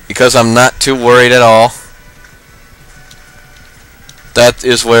 because I'm not too worried at all, that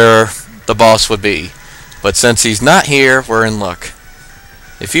is where the boss would be. But since he's not here, we're in luck.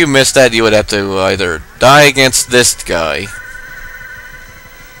 If you missed that, you would have to either die against this guy.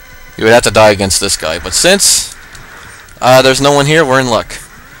 You would have to die against this guy. But since there's no one here, we're in luck.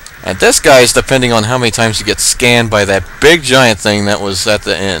 And this guy is depending on how many times you get scanned by that big giant thing that was at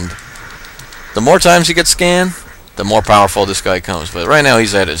the end. The more times you get scanned, the more powerful this guy comes. But right now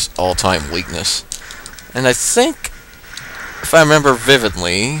he's at his all-time weakness. And I think, if I remember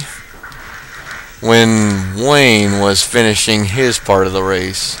vividly, when Wayne was finishing his part of the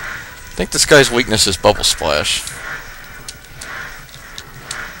race, I think this guy's weakness is Bubble Splash.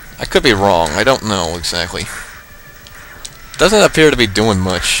 I could be wrong. I don't know exactly. Doesn't appear to be doing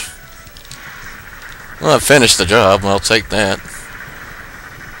much. Well, I finished the job. I'll take that.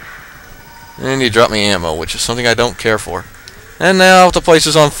 And you drop me ammo, which is something I don't care for. And now the place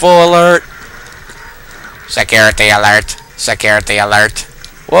is on full alert. Security alert. Security alert.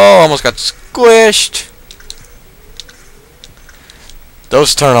 Whoa, almost got squished.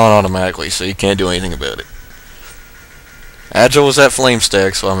 Those turn on automatically, so you can't do anything about it. Agile was at Flame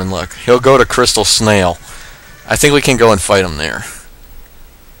Stag, so I'm in luck. He'll go to Crystal Snail. I think we can go and fight him there.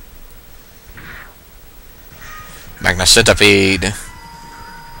 Magna Centipede.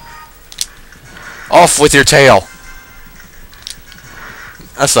 Off with your tail.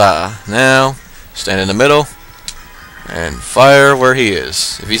 Asa. Now, stand in the middle and fire where he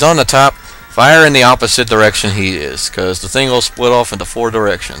is. If he's on the top, fire in the opposite direction he is, because the thing will split off into 4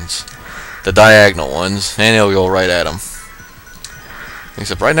 directions. The diagonal ones, and he'll go right at him.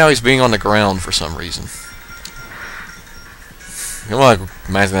 Except right now he's being on the ground for some reason. Come on,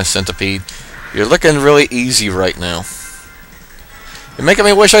 Magna Centipede. You're looking really easy right now. You're making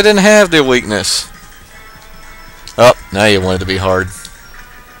me wish I didn't have the weakness. Oh, now you want it to be hard.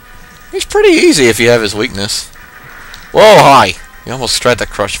 He's pretty easy if you have his weakness. Whoa, hi! You almost tried to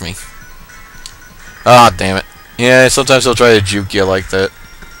crush me. Ah, damn it. Yeah, sometimes he'll try to juke you like that.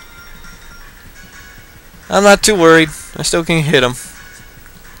 I'm not too worried. I still can hit him.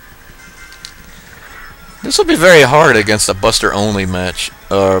 This will be very hard against a Buster-only match.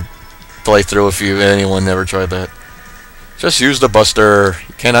 Or playthrough if anyone never tried that. Just use the Buster.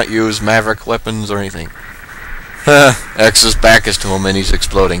 You cannot use Maverick weapons or anything. X's back is to him and he's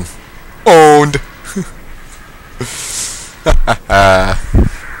exploding. Owned!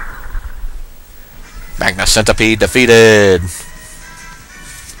 Magna Centipede defeated!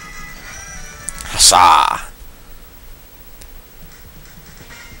 Huzzah!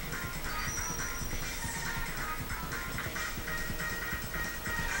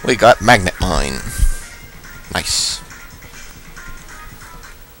 We got Magnet Mine. Nice.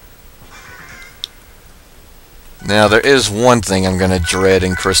 Now, there is one thing I'm going to dread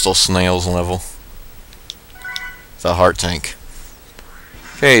in Crystal Snail's level. The Heart Tank.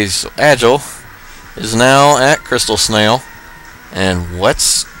 Okay, so Agile is now at Crystal Snail. And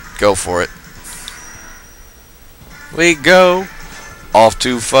let's go for it. We go off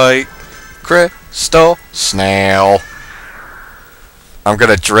to fight Crystal Snail. I'm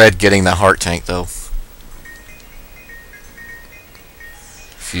going to dread getting the Heart Tank, though.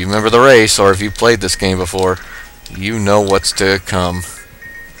 If you remember the race, or if you played this game before, you know what's to come.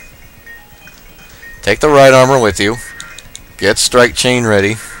 Take the right armor with you. Get strike chain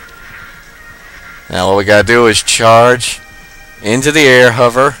ready. Now what we gotta do is charge into the air,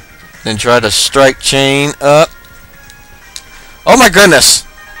 hover, then try to strike chain up. Oh my goodness!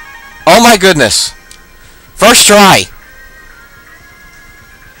 Oh my goodness! First try!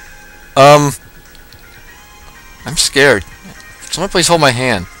 I'm scared. Someone please hold my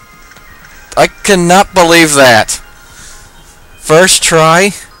hand. I cannot believe that. First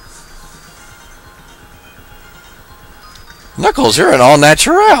try. Knuckles, you're an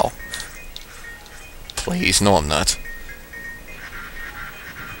all-natural. Please, no I'm not.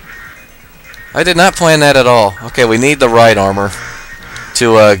 I did not plan that at all. Okay, we need the right armor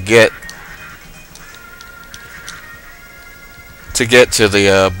to get to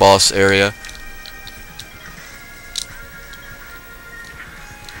the boss area.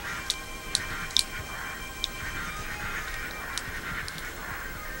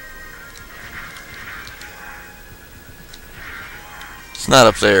 It's not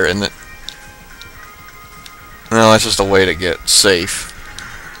up there, isn't it? No, that's just a way to get safe.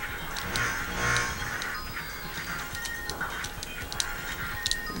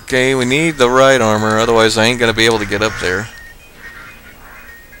 Okay, we need the right armor, otherwise I ain't gonna be able to get up there.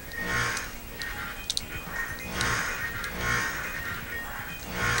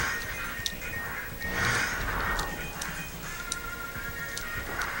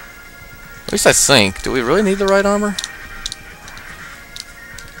 At least I think. Do we really need the right armor?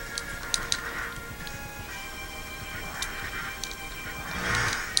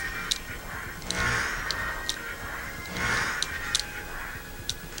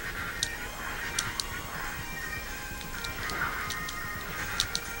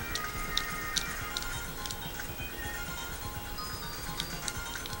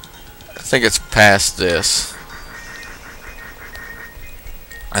 I think it's past this.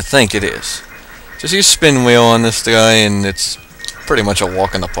 I think it is. Just use spin wheel on this guy and it's pretty much a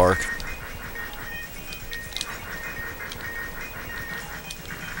walk in the park.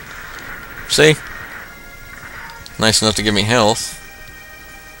 See? Nice enough to give me health.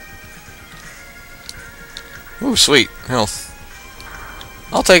 Ooh, sweet. Health.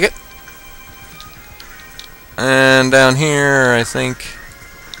 I'll take it. And down here, I think...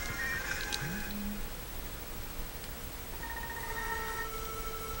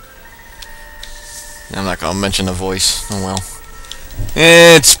 I'm not gonna mention the voice. Oh well.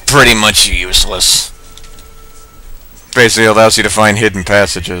 It's pretty much useless. Basically allows you to find hidden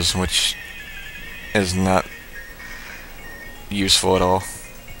passages, which is not useful at all.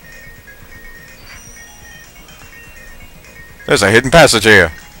 There's a hidden passage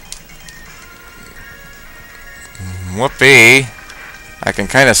here. Whoopee. I can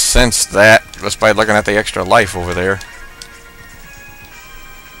kind of sense that just by looking at the extra life over there.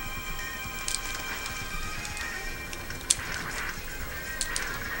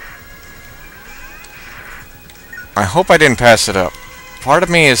 I hope I didn't pass it up. Part of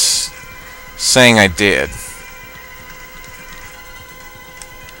me is saying I did.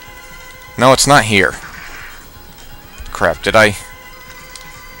 No, it's not here. Crap, did I?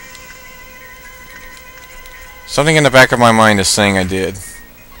 Something in the back of my mind is saying I did.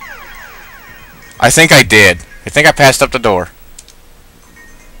 I think I did. I think I passed up the door.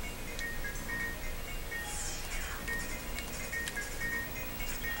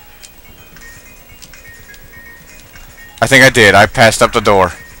 I think I did. I passed up the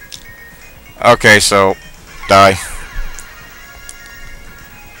door. Okay, so... die.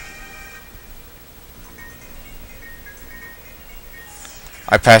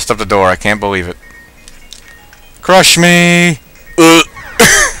 I passed up the door. I can't believe it. Crush me!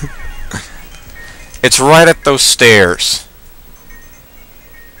 It's right at those stairs.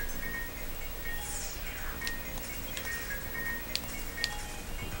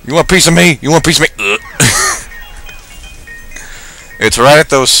 You want a piece of me? You want a piece of me? It's right at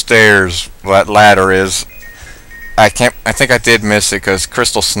those stairs. That ladder is. I think I did miss it because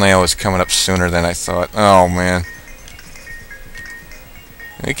Crystal Snail is coming up sooner than I thought. Oh man,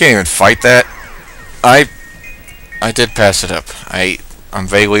 you can't even fight that. I did pass it up. I'm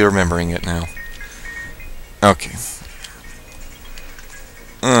vaguely remembering it now. Okay.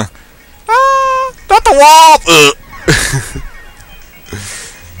 Not the wall.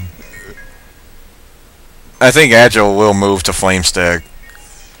 I think Agile will move to Flamestag.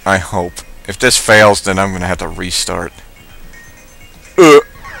 I hope. If this fails, then I'm gonna have to restart. I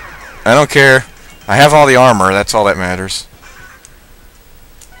don't care. I have all the armor, that's all that matters.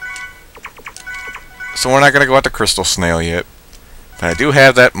 So we're not gonna go out to Crystal Snail yet. But I do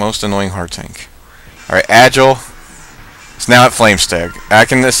have that most annoying heart tank. Alright, Agile is now at Flamestag. I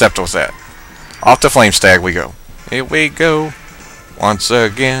can accept with that. Off to Flame Stag we go. Here we go. Once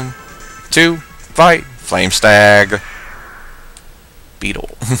again. To fight Flame Stag. Beetle.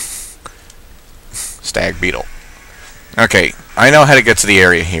 Stag Beetle. Okay, I know how to get to the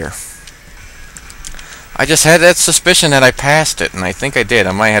area here. I just had that suspicion that I passed it, and I think I did.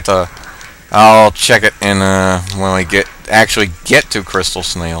 I might have to... I'll check it in when we actually get to Crystal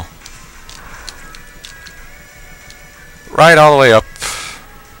Snail. Right all the way up.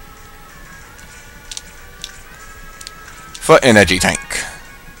 Foot Energy Tank.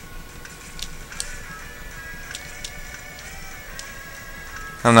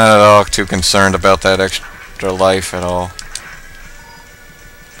 I'm not at all too concerned about that extra life at all.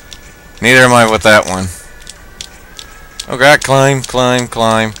 Neither am I with that one. Oh god, climb, climb,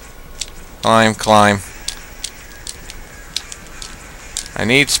 climb. Climb, climb. I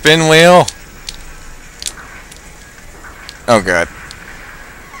need spin wheel. Oh god.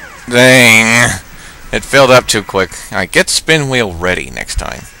 Dang. It filled up too quick. Alright, get spin wheel ready next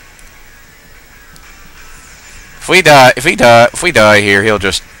time. If we die here, he'll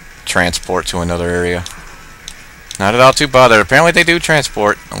just transport to another area. Not at all too bothered. Apparently they do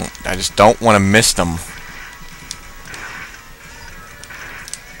transport. I just don't want to miss them.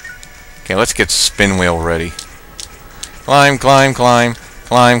 Okay, let's get spin wheel ready. Climb, climb, climb.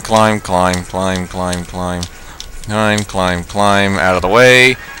 Climb, climb, climb, climb, climb, climb. Climb, climb, climb. Out of the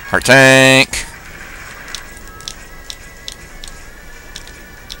way. Heart tank.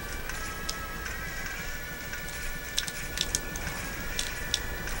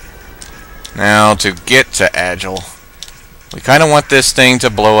 Now, to get to Agile, we kind of want this thing to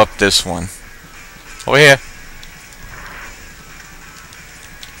blow up this one. Over here.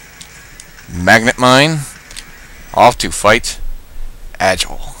 Magnet Mine. Off to fight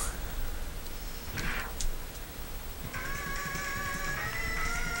Agile.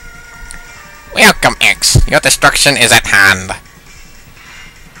 Welcome, X. Your destruction is at hand.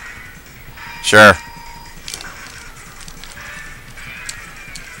 Sure.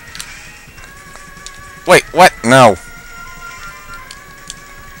 Wait, what? No.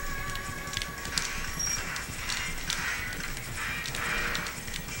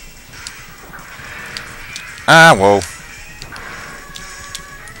 Ah, whoa.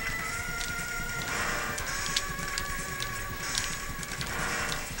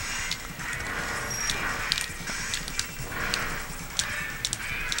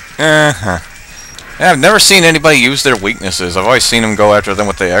 Uh-huh. Yeah, I've never seen anybody use their weaknesses. I've always seen them go after them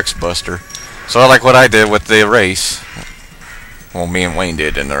with the X-Buster. So I like what I did with the race. Well, me and Wayne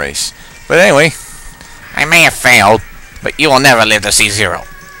did in the race. But anyway. I may have failed, but you will never live to see Zero.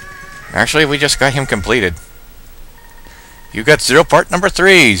 Actually, we just got him completed. You got Zero part number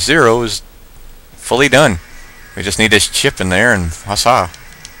 3. Zero is fully done. We just need this chip in there and huzzah.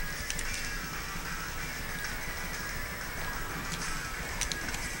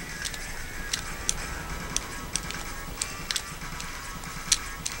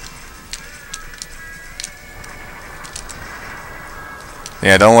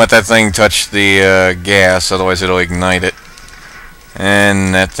 Yeah, don't let that thing touch the gas, otherwise it'll ignite it.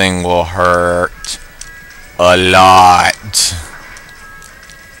 And that thing will hurt a lot.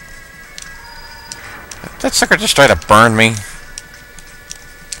 That sucker just tried to burn me.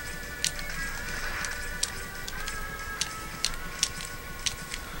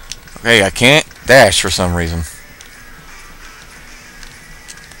 Okay, I can't dash for some reason.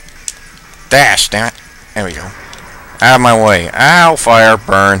 Dash, damn it. There we go. Out of my way. Ow, fire,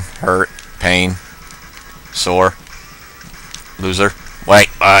 burn, hurt, pain, sore, loser. Wait,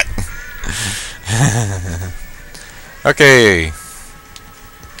 what? Okay.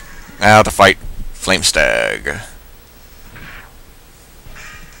 Now to fight Flame Stag.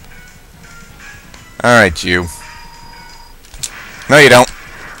 Alright, you. No, you don't.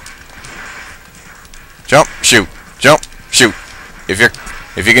 Jump, shoot. Jump, shoot. If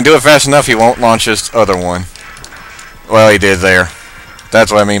you can do it fast enough, he won't launch his other one. Well, he did there.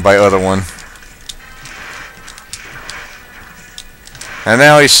 That's what I mean by other one. And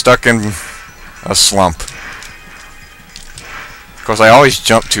now he's stuck in a slump. Of course, I always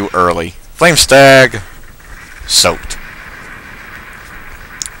jump too early. Flame Stag. Soaked.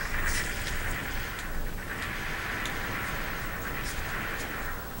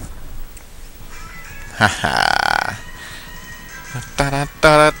 Haha. Da da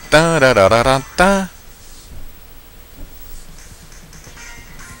da da da da da da da.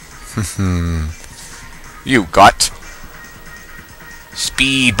 You got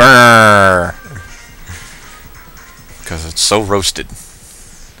Speed Burr because it's so roasted.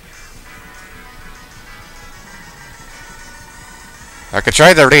 I could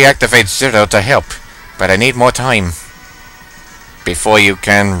try to reactivate Zero to help, but I need more time. Before you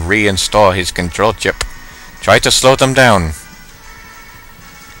can reinstall his control chip, try to slow them down.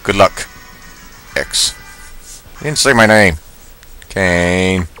 Good luck. X. You didn't say my name.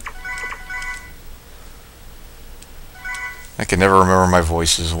 Kane. I can never remember my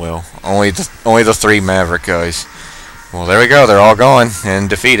voice as well. Only the three Maverick guys. Well, there we go. They're all gone and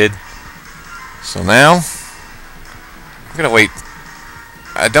defeated. So now, I'm gonna wait.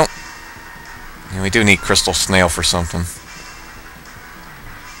 I don't. Yeah, we do need Crystal Snail for something.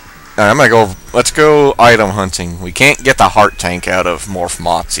 Alright, I'm gonna go. Let's go item hunting. We can't get the heart tank out of Morph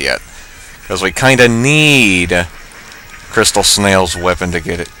Moths yet, because we kind of need Crystal Snail's weapon to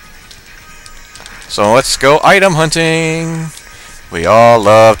get it. So let's go item hunting. We all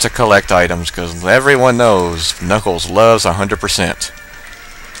love to collect items because everyone knows Knuckles loves 100%.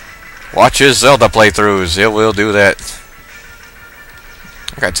 Watch his Zelda playthroughs. It will do that.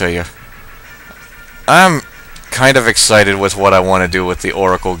 I gotta tell you, I'm kind of excited with what I want to do with the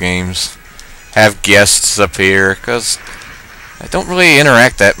Oracle games. Have guests appear because I don't really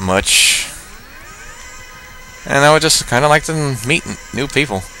interact that much. And I would just kind of like to meet new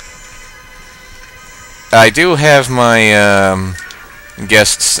people. I do have my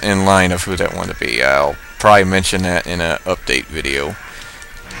guests in line of who that want to be. I'll probably mention that in an update video.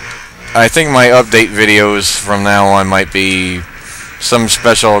 I think my update videos from now on might be some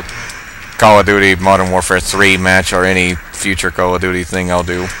special Call of Duty Modern Warfare 3 match or any future Call of Duty thing I'll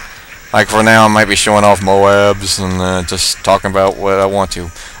do. Like for now I might be showing off Moabs and just talking about what I want to.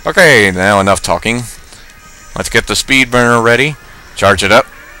 Okay, now enough talking. Let's get the speed burner ready. Charge it up.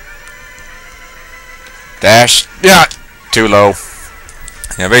 Dash. Yeah, too low.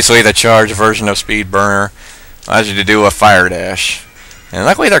 Yeah, basically the charge version of Speed Burner allows you to do a fire dash. And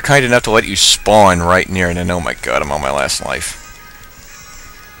luckily they're kind enough to let you spawn right near it. And oh my god, I'm on my last life.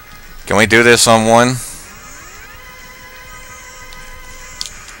 Can we do this on one?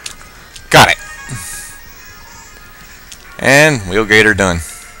 Got it. And Wheel Gator done.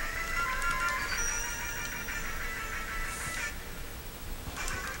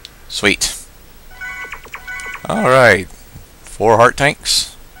 Sweet. Alright. 4 heart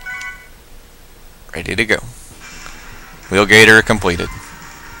tanks. Ready to go. Wheel Gator completed.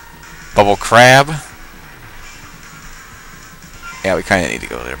 Bubble Crab. Yeah, we kind of need to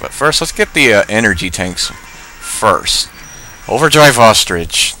go there. But first, let's get the energy tanks first. Overdrive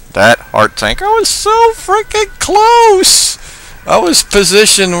Ostrich. That heart tank. I was so freaking close! I was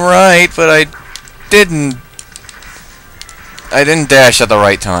positioned right, but I didn't dash at the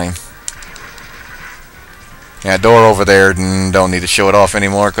right time. Yeah, door over there, don't need to show it off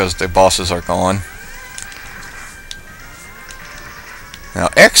anymore because the bosses are gone. Now,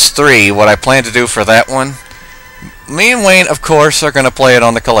 X3, what I plan to do for that one, me and Wayne, of course, are going to play it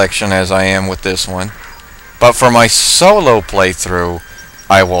on the collection as I am with this one. But for my solo playthrough,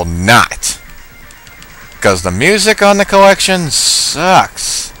 I will not. Because the music on the collection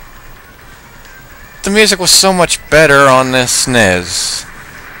sucks. The music was so much better on this SNES.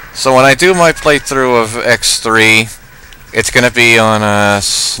 So when I do my playthrough of X3, it's going to be on a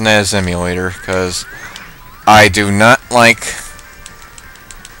SNES emulator, because I do not like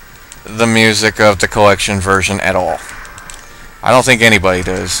the music of the collection version at all. I don't think anybody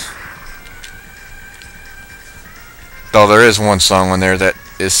does. Though there is one song on there that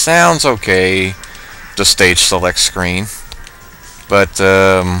sounds okay, the stage select screen. But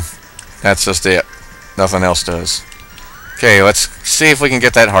that's just it. Nothing else does. Okay, let's see if we can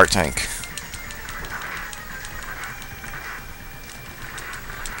get that heart tank.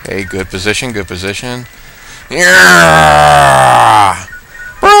 Okay, good position, good position. Yeah!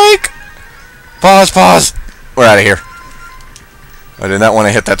 Break! Pause, pause! We're out of here. I did not want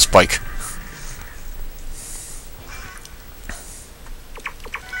to hit that spike.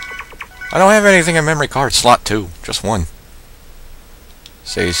 I don't have anything in memory card slot 2, just one.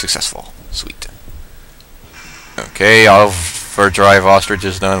 Say successful. Sweet. Okay, Overdrive Ostrich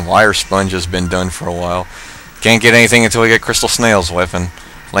is done. Wire Sponge has been done for a while. Can't get anything until we get Crystal Snail's weapon.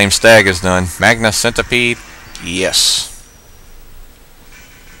 Flame Stag is done. Magna Centipede, yes.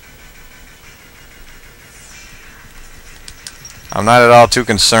 I'm not at all too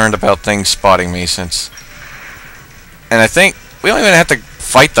concerned about things spotting me since... And I think we don't even have to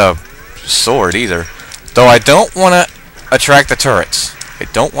fight the sword either. Though I don't want to attract the turrets. I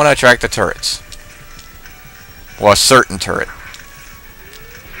don't want to attract the turrets. Well, a certain turret.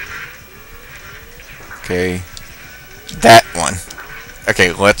 Okay. That one.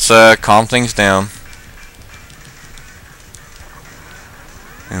 Okay, let's calm things down.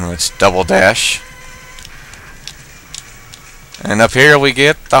 And let's double dash. And up here we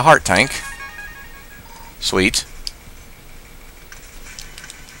get the heart tank. Sweet.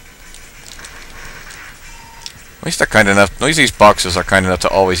 At least they're kind enough. At least these boxes are kind enough to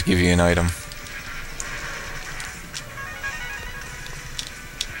always give you an item.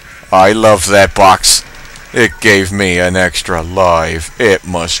 I love that box. It gave me an extra life. It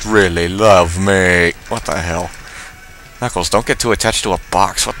must really love me. What the hell? Knuckles, don't get too attached to a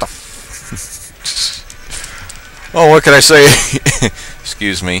box. What the Oh, what can I say?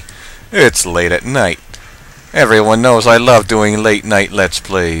 Excuse me. It's late at night. Everyone knows I love doing late night Let's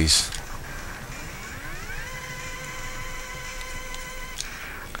Plays.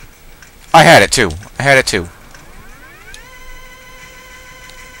 I had it too. I had it too.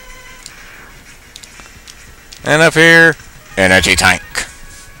 And up here, energy tank.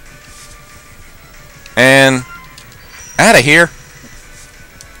 And out of here.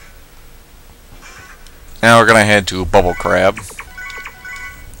 Now we're gonna head to Bubble Crab.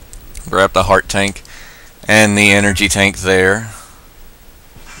 Grab the heart tank and the energy tank there.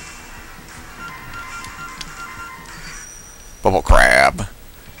 Bubble Crab.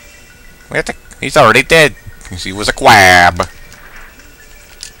 We have to, he's already dead because he was a quab.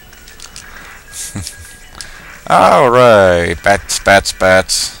 Alright, bats, bats,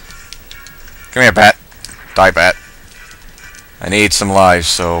 bats. Come here, bat. Die, bat. I need some lives,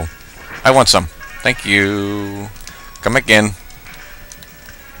 so I want some. Thank you. Come again.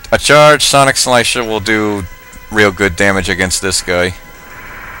 A charged Sonic Slicer will do real good damage against this guy.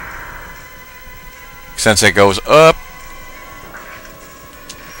 Since it goes up.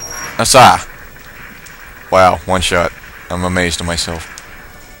 Asa! Wow, one shot. I'm amazed at myself.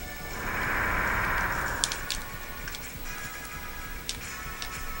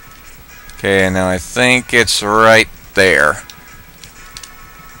 Okay, now I think it's right there.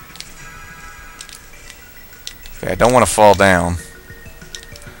 Okay, I don't want to fall down.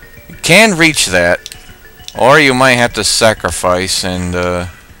 You can reach that, or you might have to sacrifice and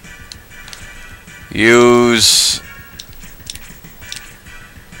use...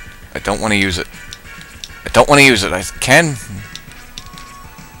 I don't want to use it. I don't want to use it. I can...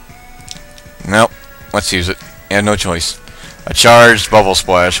 Nope. Let's use it. I have no choice. A charged Bubble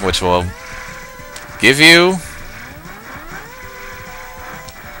Splash, which will give you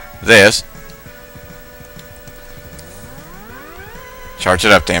this. Charge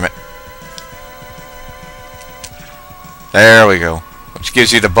it up, damn it. There we go. Which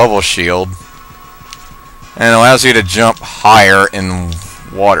gives you the bubble shield. And allows you to jump higher in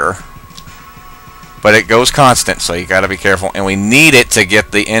water. But it goes constant, so you gotta be careful. And we need it to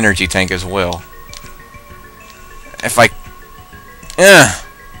get the energy tank as well. If I...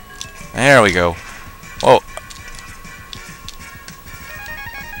 there we go. Whoa.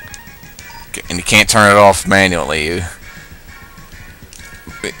 And you can't turn it off manually.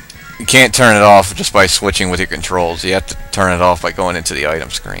 You can't turn it off just by switching with your controls. You have to turn it off by going into the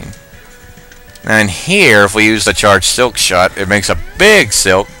item screen. And here, if we use the charged Silk Shot, it makes a big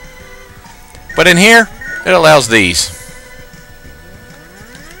silk. But in here, it allows these.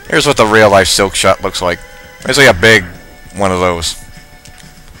 Here's what the real-life Silk Shot looks like. Basically a big one of those.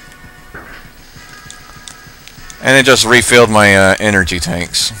 And it just refilled my energy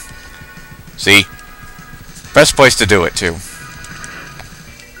tanks. See? Best place to do it, too.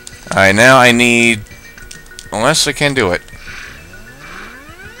 Alright, now I need... Unless I can do it.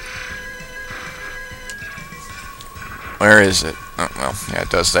 Where is it? Oh, well, yeah, it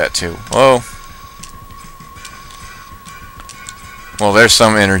does that, too. Whoa. Well, there's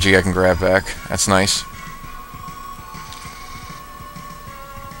some energy I can grab back. That's nice.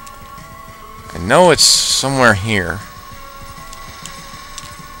 I know it's somewhere here.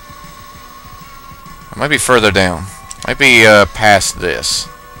 It might be further down. Might be past this.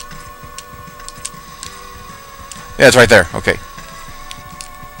 Yeah, it's right there. Okay.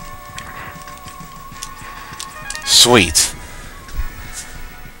 Sweet.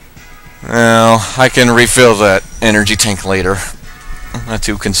 Well, I can refill that energy tank later. I'm not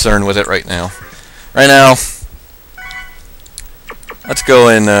too concerned with it right now. Right now, let's go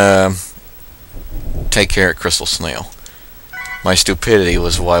and take care of Crystal Snail. My stupidity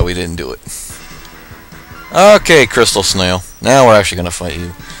was why we didn't do it. Okay, Crystal Snail. Now we're actually going to fight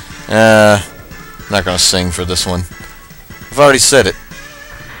you. Not going to sing for this one. I've already said it.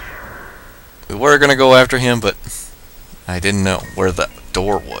 We were going to go after him, but I didn't know where the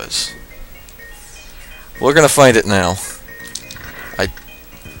door was. We're going to find it now. I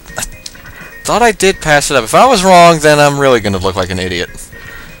thought I did pass it up. If I was wrong, then I'm really going to look like an idiot.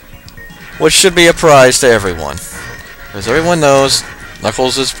 Which should be a prize to everyone. Because everyone knows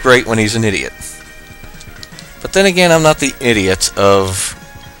Knuckles is great when he's an idiot. But then again, I'm not the idiot of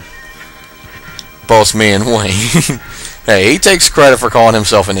both me and Wayne. Hey, he takes credit for calling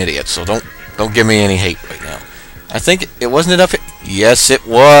himself an idiot, so don't give me any hate right now. I think it wasn't it up here? Yes, it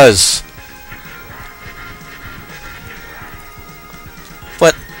was.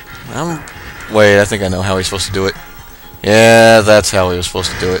 But wait, I think I know how he's supposed to do it. Yeah, that's how he was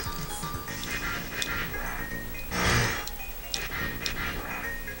supposed to do it.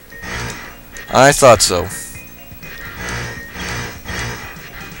 I thought so.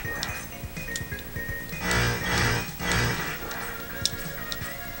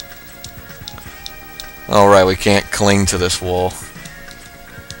 Alright, we can't cling to this wall.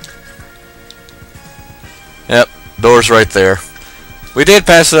 Yep, door's right there. We did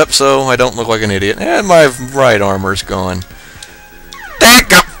pass it up so I don't look like an idiot. And my right armor's gone.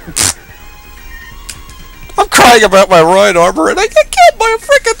 I'm crying about my right armor and I get killed by a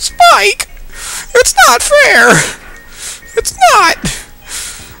frickin' spike! It's not fair! It's not!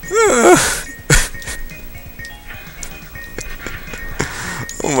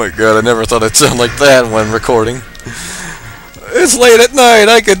 Oh my god, I never thought I'd sound like that when recording. It's late at night,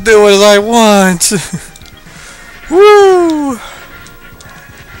 I can do as I want! Woo!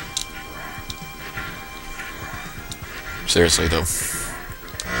 Seriously though.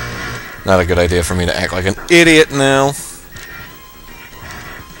 Not a good idea for me to act like an idiot now.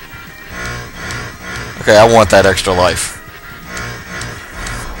 Okay, I want that extra life.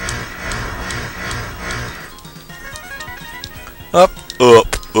 Up,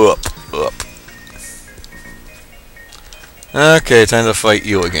 up, up, up. Okay, time to fight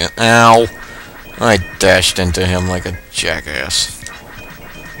you again. Ow! I dashed into him like a jackass.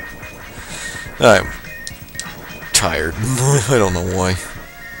 I'm tired. I don't know why.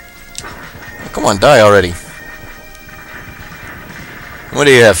 Come on, die already. What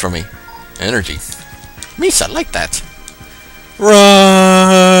do you have for me? Energy. Misa, like that.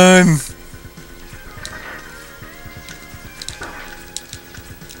 Run!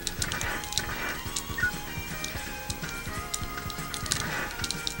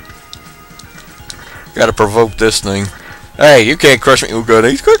 Gotta provoke this thing. Hey, you can't crush me. Oh god,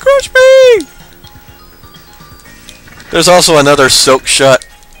 he's gonna crush me! There's also another soak shot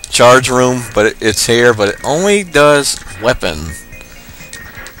charge room, but it's here, but it only does weapon.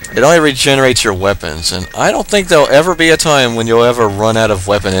 It only regenerates your weapons, and I don't think there'll ever be a time when you'll ever run out of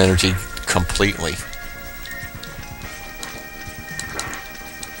weapon energy completely.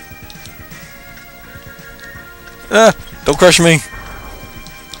 Don't crush me!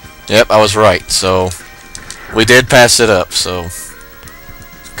 Yep, I was right, so we did pass it up, so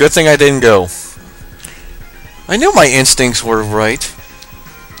good thing I didn't go. I knew my instincts were right.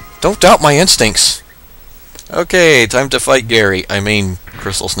 Don't doubt my instincts. Okay, time to fight Gary. I mean,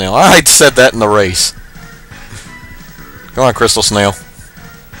 Crystal Snail. I said that in the race. Come on, Crystal Snail.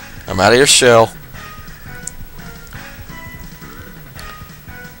 I'm out of your shell.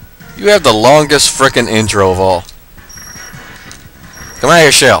 You have the longest frickin' intro of all. Come out of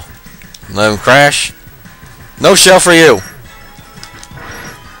your shell. Let him crash. No shell for you.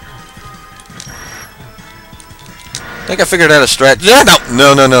 I think I figured out a strategy.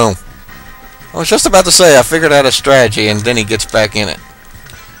 No. I was just about to say I figured out a strategy and then he gets back in it.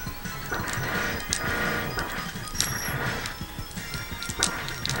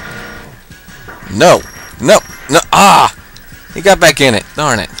 No. Ah! He got back in it.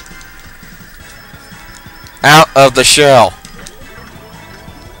 Darn it. Out of the shell.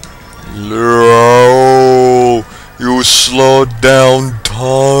 No. You slowed down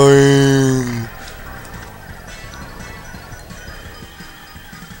time.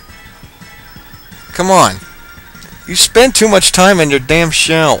 Come on. You spend too much time in your damn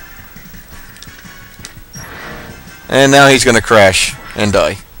shell. And now he's gonna crash and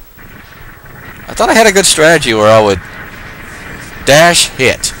die. I thought I had a good strategy where I would dash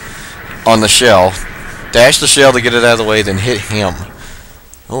hit on the shell, dash the shell to get it out of the way, then hit him.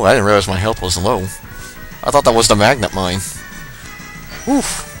 Oh, I didn't realize my health was low. I thought that was the magnet mine.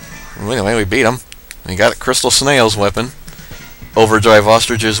 Oof. Well, anyway, we beat him. We got Crystal Snail's weapon. Overdrive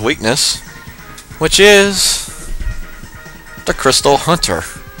Ostrich's weakness, which is the Crystal Hunter,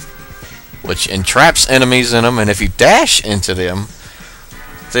 which entraps enemies in them, and if you dash into them,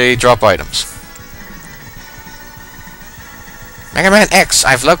 they drop items. Mega Man X,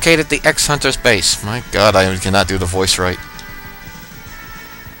 I've located the X Hunter's base. My god, I cannot do the voice right.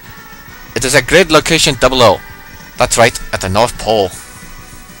 It is a grid location 00. That's right, at the North Pole.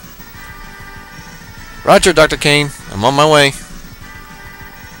 Roger, Dr. Kane. I'm on my way.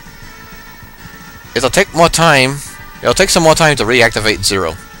 It'll take some more time to reactivate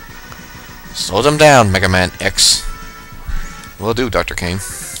Zero. Slow them down, Mega Man X. Will do, Dr. Kane.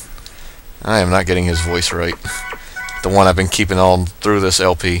 I am not getting his voice right. The one I've been keeping all through this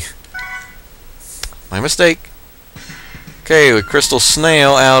LP. My mistake. Okay, with Crystal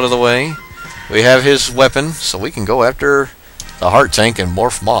Snail out of the way, we have his weapon, so we can go after the Heart Tank and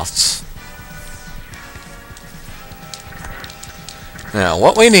Morph Moths. Now,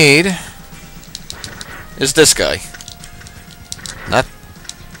 what we need is this guy.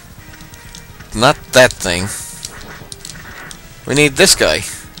 Not that thing. We need this guy.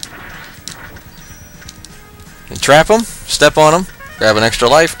 And trap him, step on him, grab an extra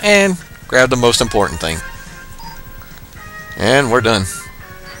life, and grab the most important thing. And we're done.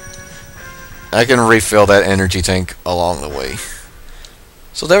 I can refill that energy tank along the way.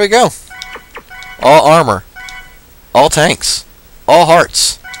 So there we go. All armor. All tanks. All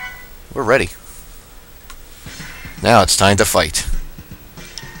hearts. We're ready. Now it's time to fight.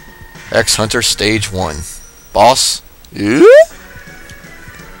 X Hunter Stage 1. Boss. Yeah?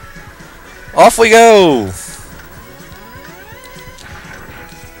 Off we go!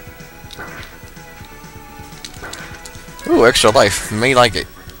 Ooh, extra life. May like it.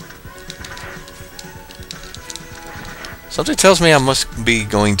 Something tells me I must be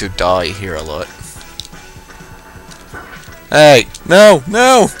going to die here a lot. Hey! No!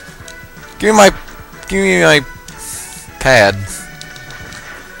 No! Give me my pad.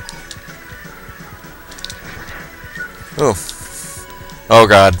 Oh. Oh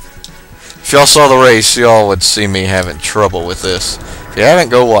god. If y'all saw the race, y'all would see me having trouble with this. If you haven't,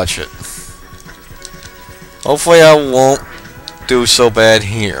 go watch it. Hopefully I won't do so bad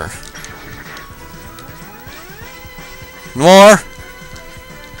here. More!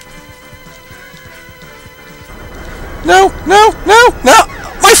 No! No! No! No!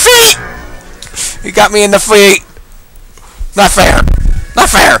 My feet! He got me in the feet! Not fair! Not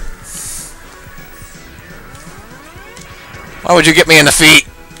fair! Why would you get me in the feet?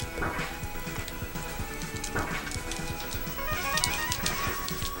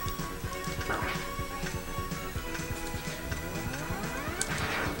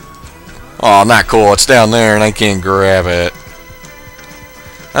 Oh, not cool. It's down there and I can't grab it.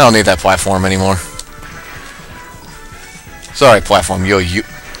 I don't need that platform anymore. Sorry, platform. You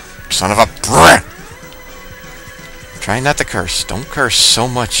son of a brat! Try not to curse. Don't curse so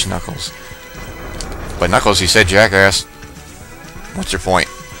much, Knuckles. But Knuckles, he said jackass. What's your point?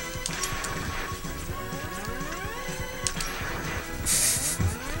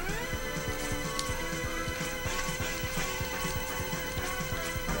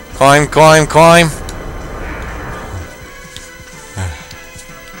 Climb, climb, climb!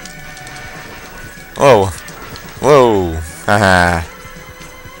 Whoa. Whoa. Haha.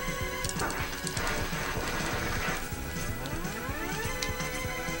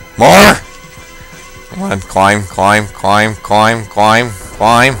 More! Come on, climb, climb, climb, climb, climb,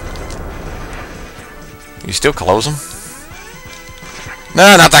 climb. You still close them?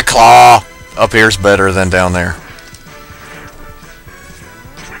 No, not that claw! Up here's better than down there.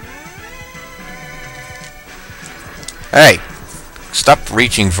 Hey! Stop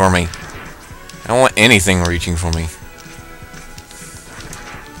reaching for me. I don't want anything reaching for me.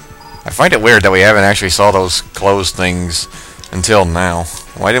 I find it weird that we haven't actually saw those closed things until now.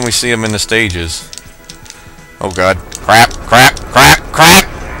 Why didn't we see them in the stages? Oh god. Crap, crap, crap,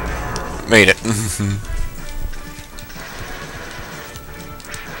 crap! Made it.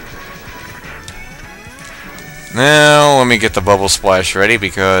 Now, let me get the Bubble Splash ready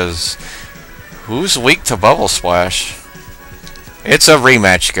because... who's weak to Bubble Splash? It's a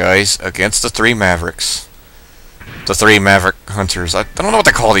rematch, guys, against the 3 Mavericks. The 3 Maverick Hunters. I don't know what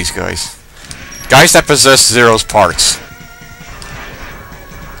to call these guys. Guys that possess Zero's parts.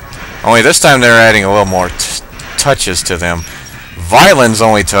 Only this time they're adding a little more touches to them. Violence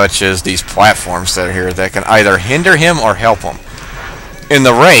only touches these platforms that are here that can either hinder him or help him. In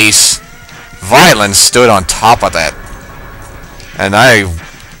the race, Violence stood on top of that. And I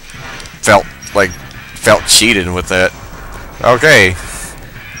felt cheated with that. Okay.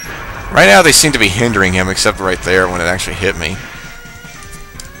 Right now they seem to be hindering him, except right there when it actually hit me.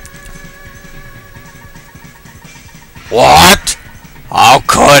 What? How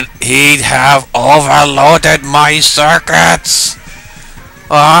could he have overloaded my circuits?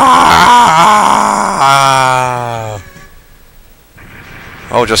 Ah!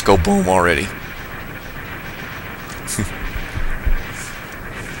 Oh, just go boom already.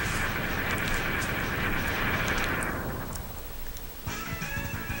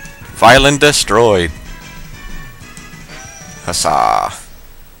 Violin destroyed. Huzzah.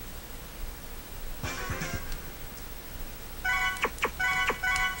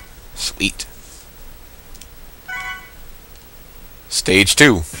 Sweet. Stage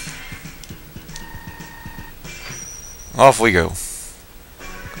 2. Off we go.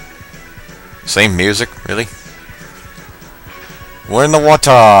 Same music, really? We're in the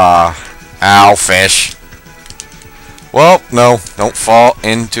water. Ow, fish. Well, no, don't fall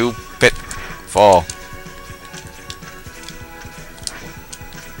into pit. Fall.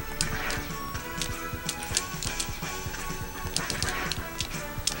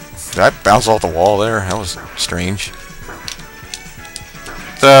 Did I bounce off the wall there? That was strange.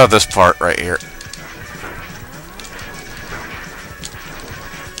 This part right here.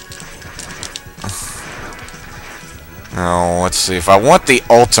 Now, let's see. If I want the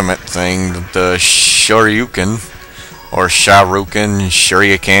ultimate thing, the Shoryuken, or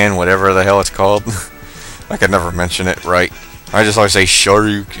Shoryuken, whatever the hell it's called. I could never mention it right. I just always say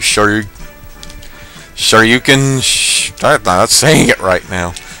Shoryuken. I'm not saying it right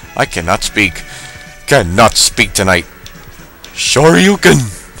now. I cannot speak. Cannot speak tonight. Shoryuken!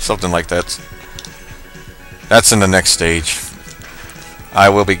 Something like that. That's in the next stage. I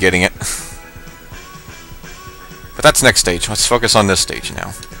will be getting it. But that's next stage. Let's focus on this stage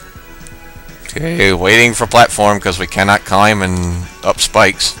now. Okay, waiting for platform because we cannot climb and up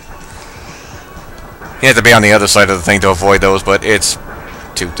spikes. You have to be on the other side of the thing to avoid those, but it's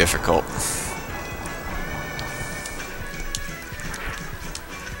too difficult.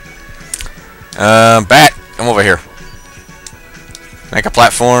 Bat, come over here. Make a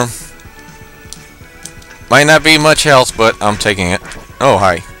platform. Might not be much health, but I'm taking it. Oh,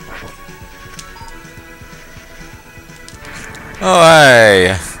 hi. Oh,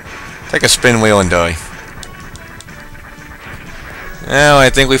 hi. Take a spin wheel and die. Now I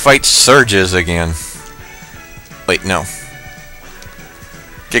think we fight Surges again. Wait, no.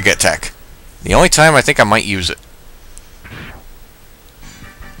 Giga Attack. The only time I think I might use it.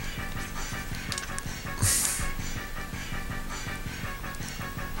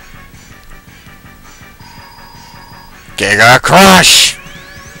 Giga Crush!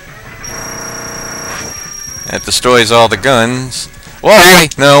 That destroys all the guns. Why?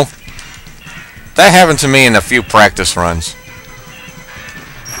 No. That happened to me in a few practice runs.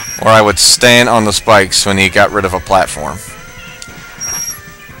 Where I would stand on the spikes when he got rid of a platform.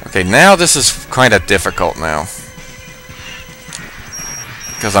 Okay, now this is kind of difficult now.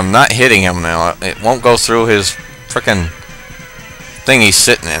 Because I'm not hitting him now. It won't go through his frickin' thing he's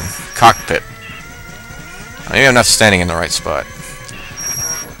sitting in. Cockpit. Maybe I'm not standing in the right spot.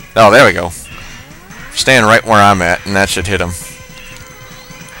 Oh, there we go. Stand right where I'm at, and that should hit him.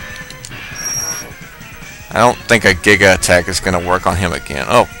 I don't think a Giga Attack is going to work on him again.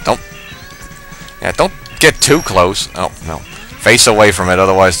 Oh, don't get too close. Oh, no. Face away from it,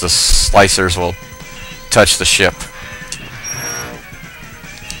 otherwise the slicers will touch the ship.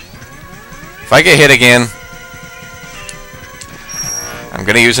 If I get hit again, I'm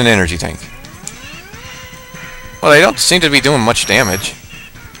going to use an energy tank. Well, they don't seem to be doing much damage.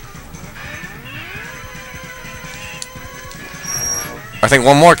 I think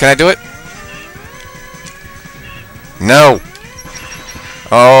one more. Can I do it? No.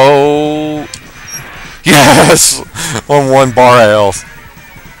 Oh. Yes! On 1 bar of health.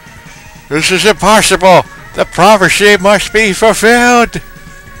 This is impossible. The prophecy must be fulfilled.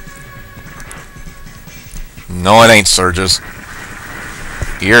 No, it ain't, Surges.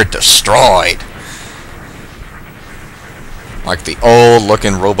 You're destroyed. Like the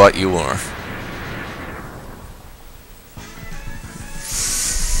old-looking robot you are.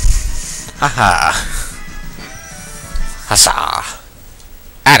 Haha. Huzzah.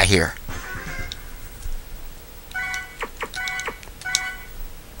 Out of here.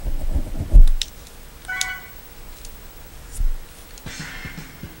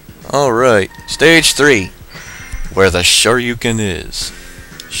 Alright. Stage 3. Where the Shoryuken is.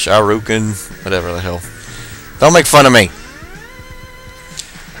 Shoryuken, whatever the hell. Don't make fun of me.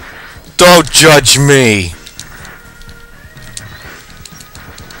 Don't judge me.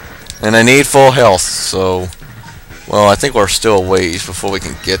 And I need full health, so... Well, I think we're still a ways before we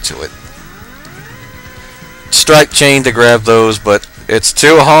can get to it. Strike chain to grab those, but it's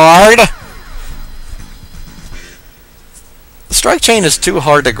too hard! The strike chain is too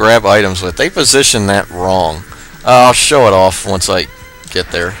hard to grab items with. They position that wrong. I'll show it off once I get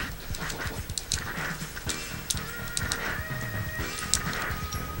there.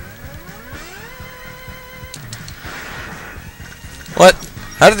 What?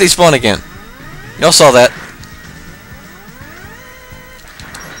 How did they spawn again? Y'all saw that.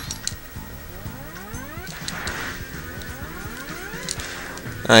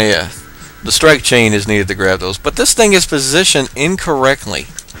 Oh yeah. The strike chain is needed to grab those. But this thing is positioned incorrectly.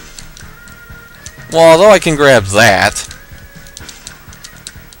 Well, although I can grab that,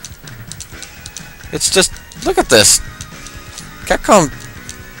 it's just, look at this. Capcom,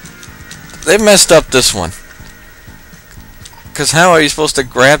 they messed up this one. Because how are you supposed to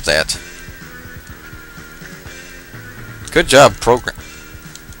grab that? Good job, program.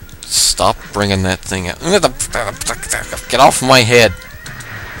 Stop bringing that thing out. Get off my head.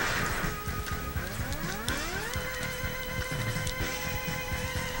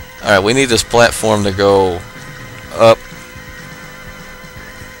 Alright, we need this platform to go up.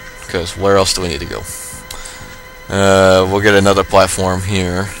 Because where else do we need to go? We'll get another platform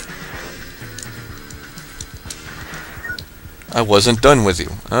here. I wasn't done with you.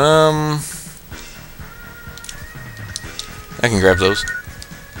 I can grab those.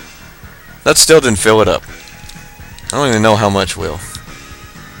 That still didn't fill it up. I don't even know how much will.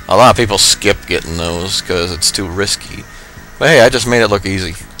 A lot of people skip getting those because it's too risky. But hey, I just made it look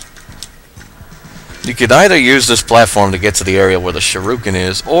easy. You could either use this platform to get to the area where the Shuriken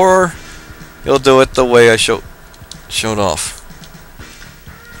is, or you'll do it the way I showed off.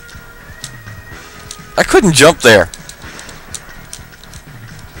 I couldn't jump there.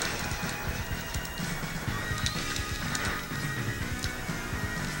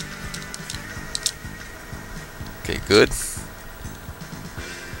 Okay, good.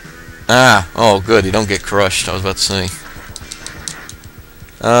 Oh good, you don't get crushed, I was about to say.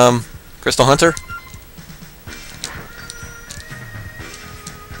 Crystal Hunter?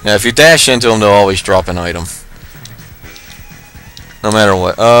 Yeah, if you dash into them, they'll always drop an item. No matter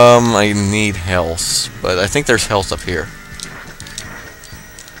what. I need health, but I think there's health up here.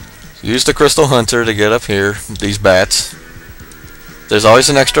 Use the Crystal Hunter to get up here, these bats. There's always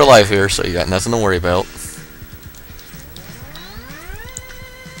an extra life here, so you got nothing to worry about.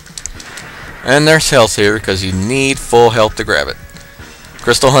 And there's health here, because you need full health to grab it.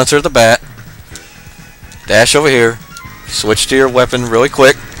 Crystal Hunter the bat. Dash over here. Switch to your weapon really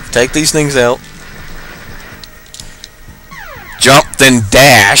quick. Take these things out. Jump, then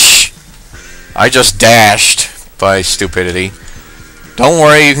dash. I just dashed by stupidity. Don't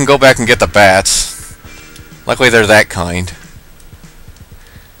worry, you can go back and get the bats. Luckily they're that kind.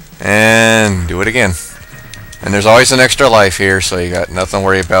 And do it again. And there's always an extra life here, so you got nothing to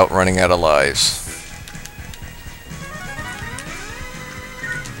worry about running out of lives.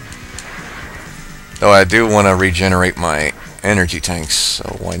 Though I do want to regenerate my energy tanks, so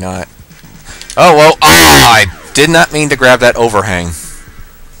why not? Oh, well, I did not mean to grab that overhang.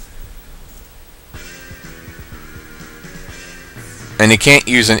 And you can't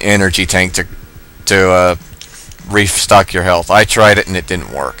use an energy tank to restock your health. I tried it and it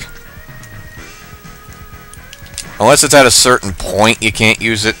didn't work. Unless it's at a certain point you can't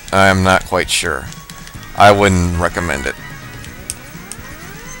use it, I'm not quite sure. I wouldn't recommend it.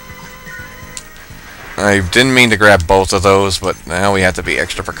 I didn't mean to grab both of those, but now we have to be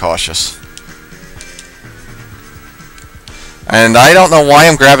extra precautious. And I don't know why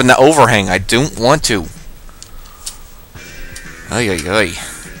I'm grabbing the overhang. I don't want to. Ay, ay, ay.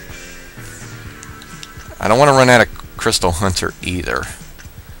 I don't want to run out of Crystal Hunter either.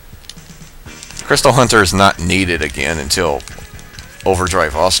 Crystal Hunter is not needed again until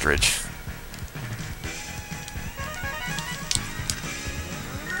Overdrive Ostrich.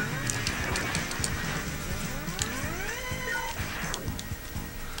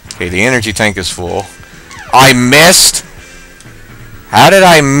 Okay, the energy tank is full. I missed? How did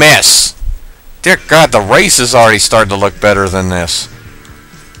I miss? Dear God, the race has already started to look better than this.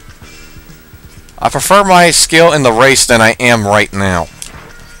 I prefer my skill in the race than I am right now.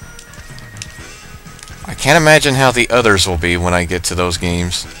 I can't imagine how the others will be when I get to those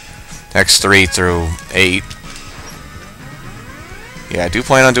games. X3 through 8. Yeah, I do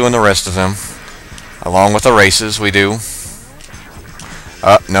plan on doing the rest of them. Along with the races, we do.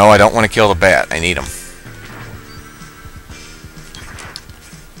 No, I don't want to kill the bat. I need him.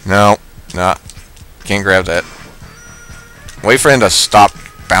 No, nah. Can't grab that. Wait for him to stop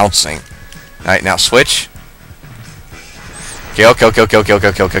bouncing. Alright, now switch. Kill, kill, kill, kill, kill,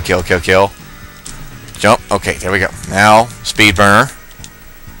 kill, kill, kill, kill, kill, kill. Jump. Okay, there we go. Now, speed burner.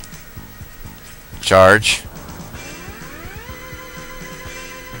 Charge.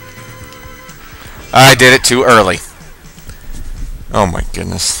 I did it too early. Oh my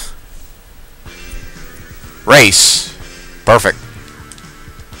goodness. Race. Perfect.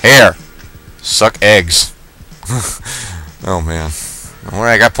 Here. Suck eggs. Oh man. Don't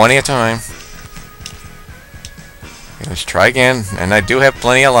worry, I got plenty of time. Okay, let's try again. And I do have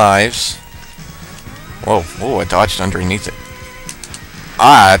plenty of lives. Whoa, whoa, I dodged underneath it.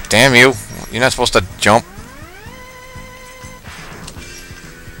 Ah, damn you. You're not supposed to jump.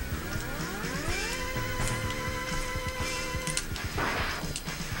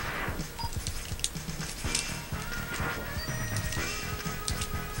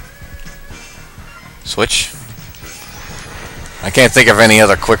 Switch. I can't think of any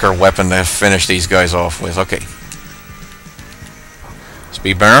other quicker weapon to finish these guys off with. Okay.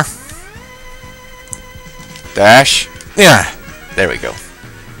 Speed burner. Dash. Yeah. There we go.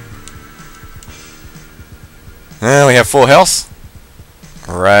 Now we have full health.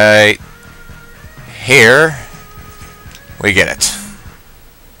 Right here. We get it.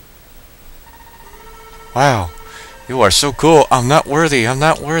 Wow. You are so cool. I'm not worthy. I'm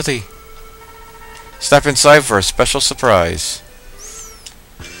not worthy. Step inside for a special surprise.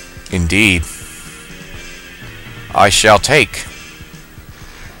 Indeed. I shall take.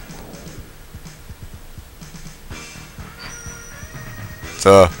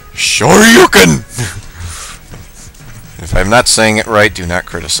 The Shoryuken! If I'm not saying it right, do not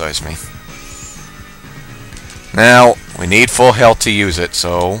criticize me. Now, we need full health to use it,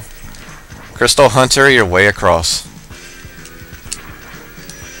 so... Crystal Hunter, your way across.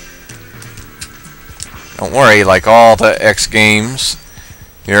 Don't worry, like all the X games,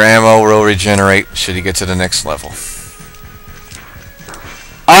 your ammo will regenerate should you get to the next level.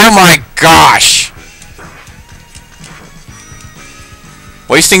 Oh my gosh!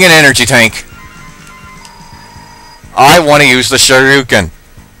 Wasting an energy tank. I want to use the Shoryuken.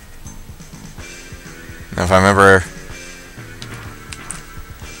 Now if I remember...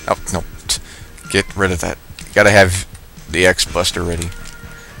 Oh, no. Get rid of that. Gotta have the X-Buster ready.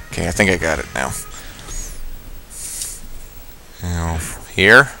 Okay, I think I got it now. Now,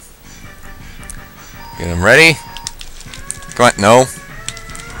 here. Get him ready. Come on, no.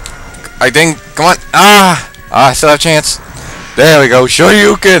 I didn't, come on. I still have a chance. There we go,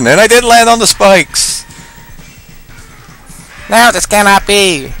 Shoryuken, and I did land on the spikes. No, this cannot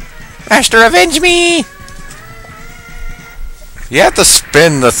be. Master, avenge me. You have to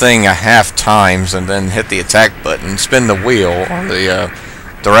spin the thing a half times and then hit the attack button, spin the wheel or the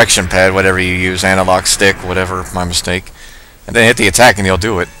direction pad, whatever you use, analog stick, whatever, my mistake, and then hit the attack and you'll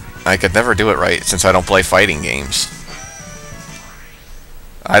do it. I could never do it right since I don't play fighting games.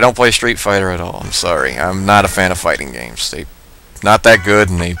 I don't play Street Fighter at all, I'm sorry. I'm not a fan of fighting games. They're not that good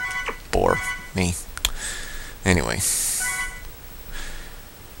and they bore me. Anyway.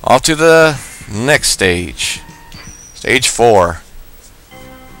 Off to the next stage. Stage 4.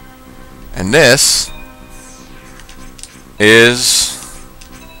 And this is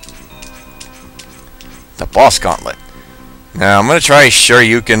the boss gauntlet. Now I'm going to try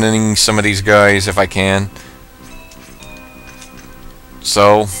Shoryukening some of these guys if I can.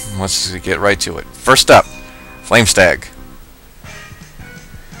 So, let's get right to it. First up, Flamestag.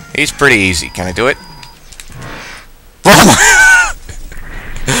 He's pretty easy. Can I do it?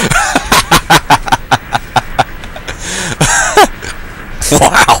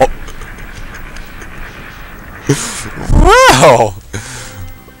 Wow! Wow!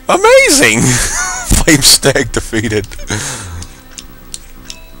 Amazing! Flamestag defeated.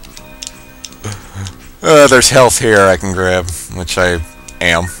 There's health here I can grab, which I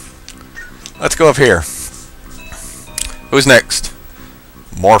am. Let's go up here. Who's next?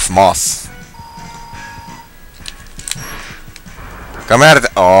 Morph Moth. Come at it.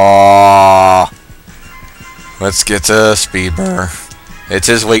 Aww. Let's get to Speed Burner. It's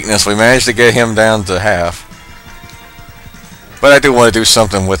his weakness. We managed to get him down to half. But I do want to do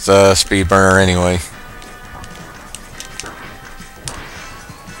something with Speed Burner anyway.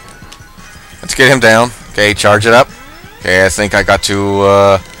 Let's get him down. Okay, charge it up. Okay, I think I got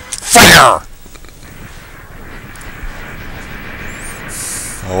to fire!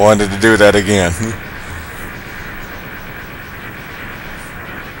 I wanted to do that again.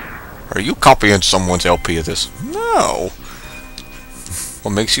 Are you copying someone's LP of this? No.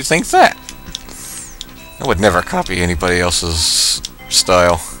 What makes you think that? I would never copy anybody else's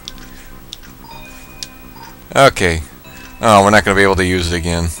style. Okay. Oh, we're not going to be able to use it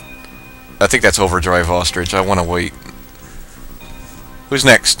again. I think that's Overdrive Ostrich. I want to wait. Who's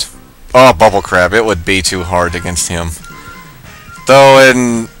next? Oh, Bubble Crab. It would be too hard against him. Though,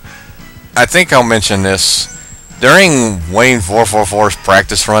 I think I'll mention this. During Wayne 444's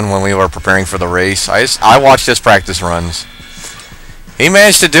practice run when we were preparing for the race, I watched his practice runs. He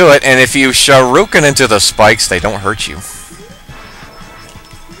managed to do it, and if you Shoryuken into the spikes, they don't hurt you.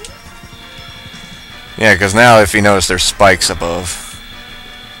 Yeah, because now if you notice there's spikes above.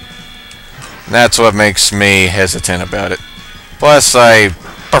 That's what makes me hesitant about it. Plus, I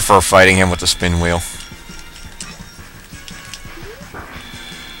prefer fighting him with the spin wheel.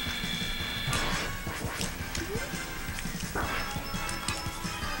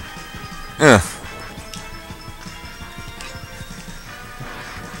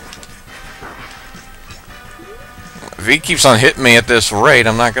 If he keeps on hitting me at this rate,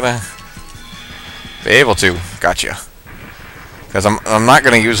 I'm not gonna... Be able to. Gotcha. Because I'm not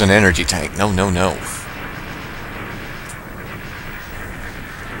going to use an energy tank. No, no, no.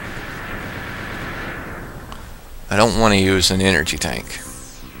 I don't want to use an energy tank.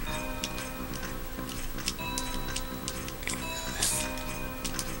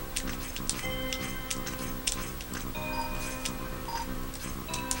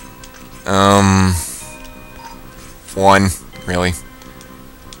 One, really?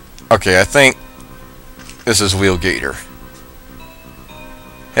 Okay, I think this is Wheel Gator.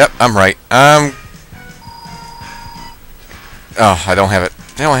 Yep, I'm right. Oh, I don't have it.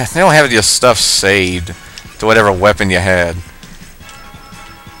 They don't have your stuff saved to whatever weapon you had.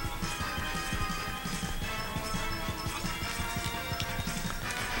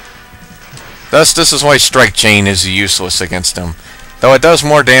 Thus, this is why Strike Chain is useless against him. Though it does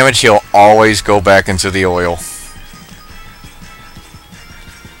more damage, he'll always go back into the oil.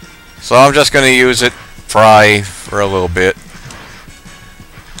 So I'm just going to use it, fry for a little bit.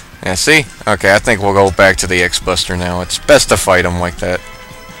 Yeah, see? Okay, I think we'll go back to the X-Buster now. It's best to fight him like that.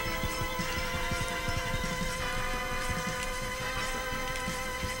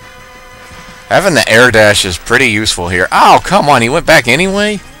 Having the air dash is pretty useful here. Oh, come on, he went back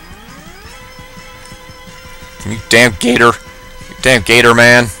anyway? You damn gator. You damn gator,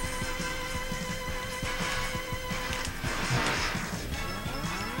 man.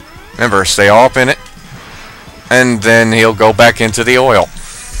 Remember, stay all up in it. And then he'll go back into the oil.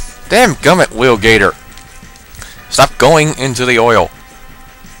 Damn gummit, Wheel Gator. Stop going into the oil.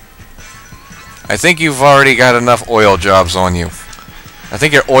 I think you've already got enough oil jobs on you. I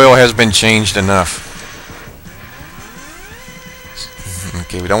think your oil has been changed enough.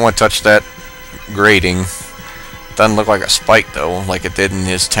 Okay, we don't want to touch that grating. Doesn't look like a spike, though, like it did in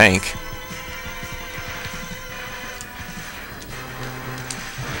his tank.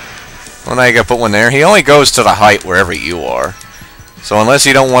 Well, now you gotta put one there. He only goes to the height wherever you are. So unless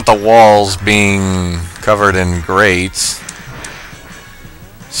you don't want the walls being covered in grates,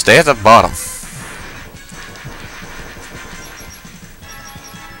 stay at the bottom.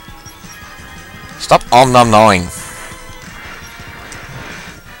 Stop om-nom-gnawing.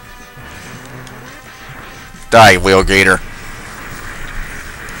 Die, Wheel Gator.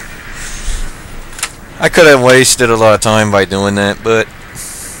 I could have wasted a lot of time by doing that, but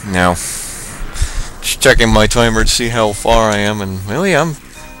no. Just checking my timer to see how far I am, and really, I'm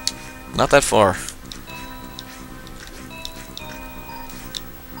not that far.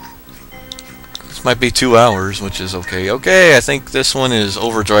 This might be 2 hours, which is okay. Okay, I think this one is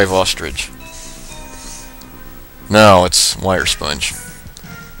Overdrive Ostrich. No, it's Wire Sponge.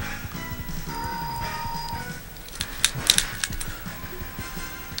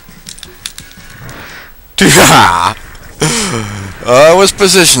 I was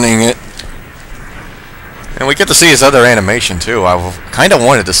positioning it. And we get to see his other animation too. I kind of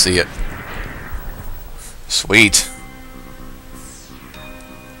wanted to see it. Sweet.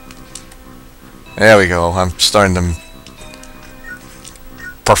 There we go. I'm starting to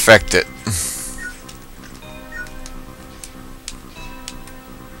perfect it.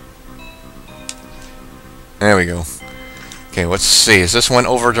 There we go. Okay, let's see. Is this one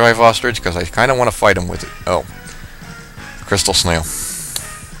Overdrive Ostrich? Because I kind of want to fight him with it. Oh. Crystal Snail.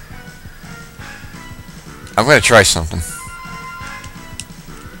 I'm going to try something.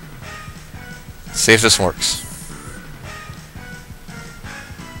 See if this works.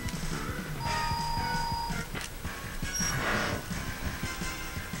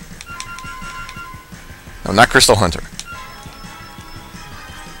 No, not Crystal Hunter.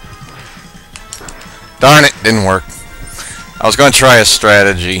 Darn it, didn't work. I was going to try a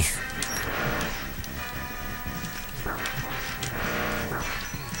strategy.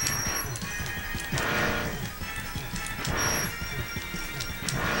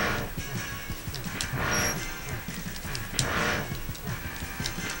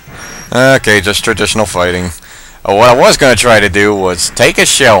 Okay, just traditional fighting. What I was going to try to do was take his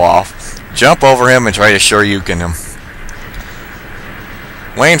shell off, jump over him, and try to Shoryuken him.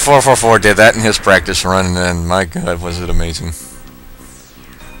 Wayne 444 did that in his practice run, and my god, was it amazing.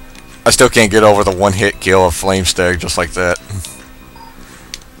 I still can't get over the one-hit kill of Flamestag just like that.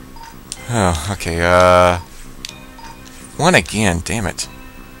 Oh, okay, one again, damn it.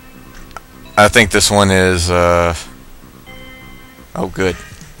 I think this one is, oh good,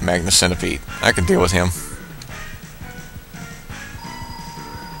 Magnus Centipede. I can deal with him.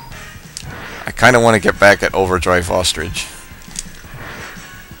 I kind of want to get back at Overdrive Ostrich.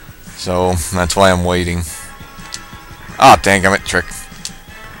 So, that's why I'm waiting. Oh, dang, I'm at trick.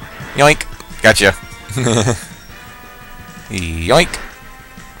 Yoink. Gotcha. Yoink.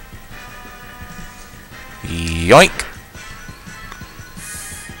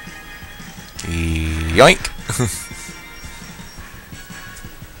 Yoink.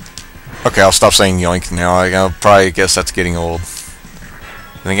 Okay, I'll stop saying yoink now. I'll probably guess that's getting old.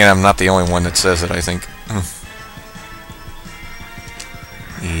 And again, I'm not the only one that says it, I think.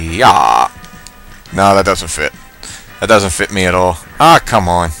 Yeah. No, that doesn't fit. That doesn't fit me at all. Ah, come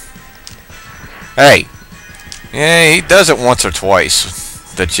on. Hey. Yeah, he does it once or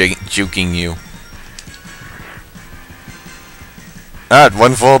twice. The juking you. Ah, it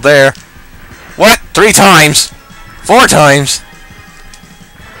wasn't full there. What? 3 times? 4 times?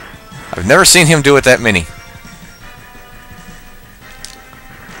 I've never seen him do it that many.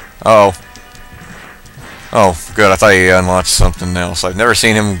 Uh oh. Oh, good. I thought he unlocked something else. I've never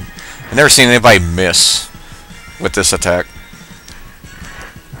seen anybody miss with this attack.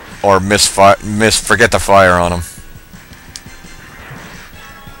 Or forget to fire on him.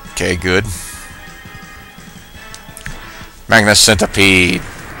 Okay, good. Magna Centipede.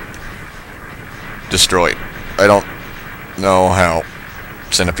 Destroyed. I don't know how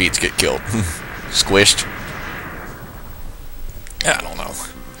centipedes get killed. Squished. I don't know.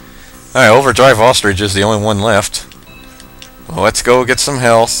 Alright, Overdrive Ostrich is the only one left. Well, let's go get some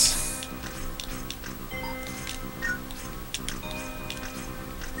health.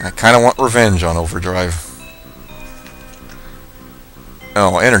 I kind of want revenge on Overdrive.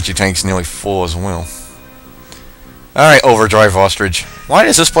 Oh, energy tank's nearly full as well. Alright, Overdrive Ostrich. Why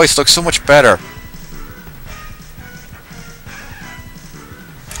does this place look so much better?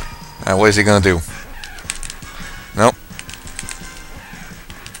 What is he gonna do? Nope.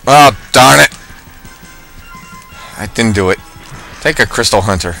 Oh, darn it! I didn't do it. Take a Crystal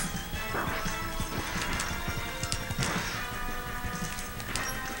Hunter.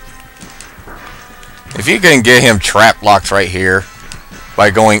 If you can get him trap locked right here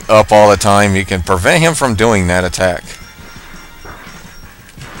by going up all the time, you can prevent him from doing that attack.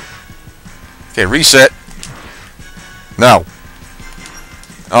 Okay, reset. No.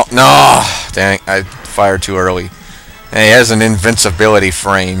 Oh, no! Dang, I fired too early. And he has an invincibility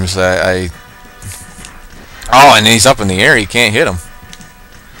frames. Oh, and he's up in the air. You can't hit him.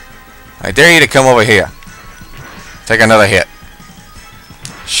 I dare you to come over here. Take another hit.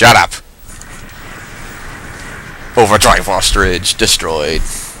 Shut up. Overdrive Ostrich destroyed.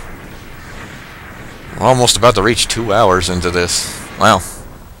 We're almost about to reach 2 hours into this. Wow.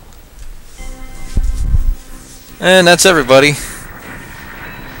 And that's everybody.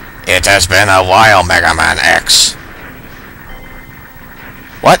 It has been a while, Mega Man X.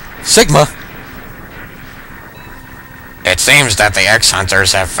 What? Sigma? It seems that the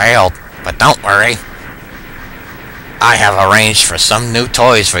X-Hunters have failed, but don't worry. I have arranged for some new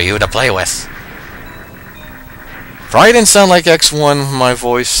toys for you to play with. Probably didn't sound like X1, my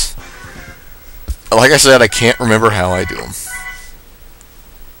voice. Like I said, I can't remember how I do them.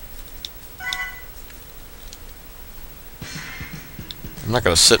 I'm not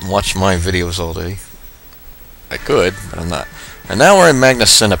going to sit and watch my videos all day. I could, but I'm not. And now we're in Magna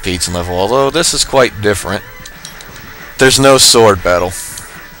Centipede's level, although this is quite different. There's no sword battle.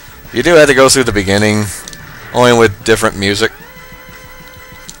 You do have to go through the beginning, only with different music.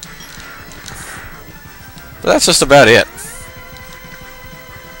 But that's just about it.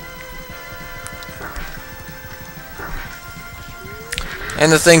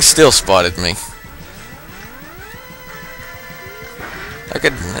 And the thing still spotted me.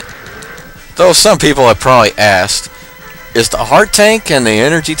 Though some people have probably asked, is the heart tank and the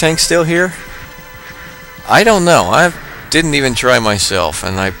energy tank still here? I don't know. I didn't even try myself,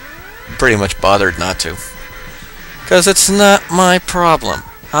 and I pretty much bothered not to. Because it's not my problem.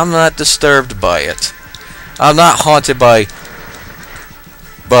 I'm not disturbed by it. I'm not haunted by...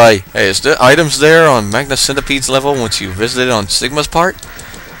 Hey, is the items there on Magna Centipede's level once you visit it on Sigma's part?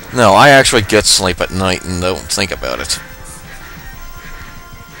 No, I actually get sleep at night and don't think about it.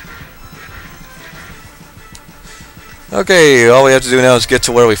 Okay, all we have to do now is get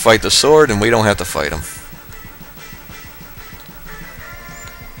to where we fight the sword, and we don't have to fight him.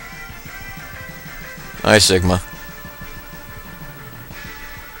 Hi, Sigma.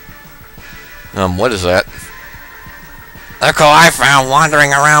 What is that? Look who I found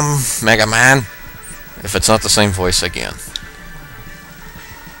wandering around, Mega Man. If it's not the same voice again.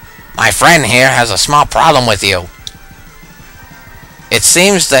 My friend here has a small problem with you. It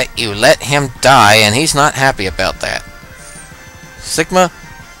seems that you let him die, and he's not happy about that. Sigma,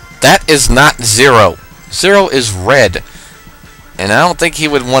 that is not Zero. Zero is red. And I don't think he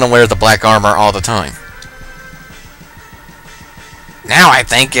would want to wear the black armor all the time. Now I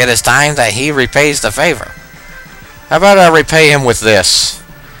think it is time that he repays the favor. How about I repay him with this?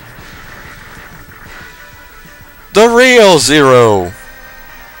 The real Zero.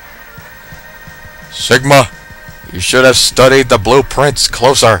 Sigma, you should have studied the blueprints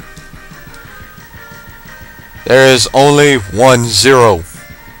closer. There is only one Zero.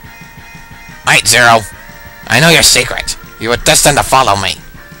 Wait, Zero. I know your secret. You were destined to follow me.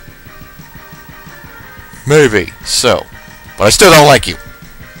 Maybe so, but I still don't like you.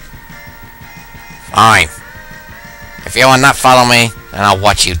 Fine. If you will not follow me, then I'll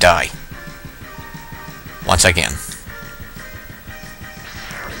watch you die. Once again.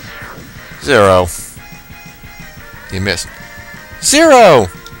 Zero. You missed. Zero!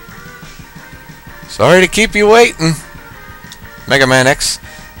 Sorry to keep you waiting. Mega Man X,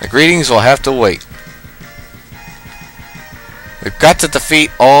 the greetings will have to wait. We've got to defeat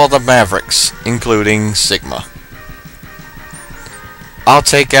all the Mavericks, including Sigma. I'll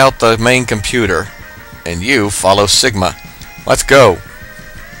take out the main computer, and you follow Sigma. Let's go.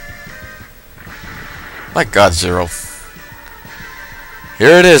 My God, Zero.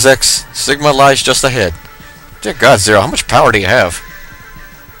 Here it is, X. Sigma lies just ahead. Dear God, Zero, how much power do you have?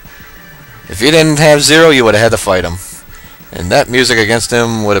 If you didn't have Zero, you would have had to fight him. And that music against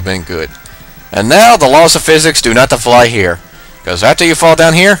him would have been good. And now, the laws of physics do not apply here. Because after you fall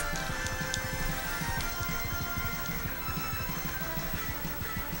down here,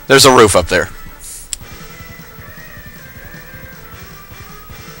 there's a roof up there.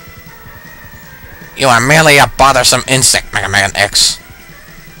 You are merely a bothersome insect, Mega Man X.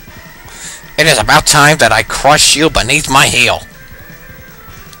 It is about time that I crush you beneath my heel.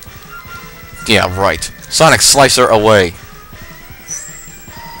 Yeah, right. Sonic Slicer away.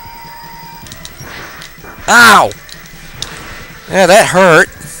 Ow! Yeah, that hurt.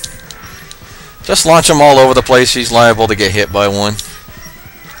 Just launch him all over the place. He's liable to get hit by one.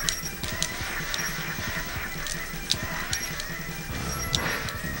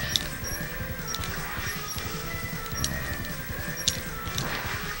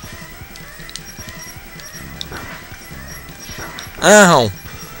 Ow!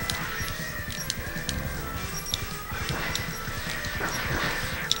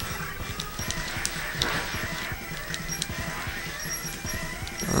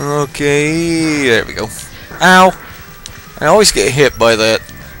 Okay, there we go. Ow! I always get hit by that.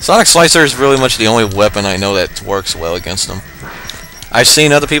 Sonic Slicer is really much the only weapon I know that works well against them. I've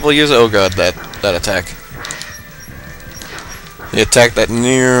seen other people use it. Oh god, that attack. The attack that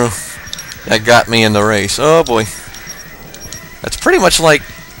got me in the race. Oh boy. That's pretty much like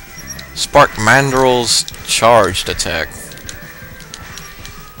Spark Mandrill's charged attack.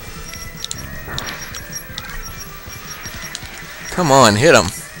 Come on, hit him.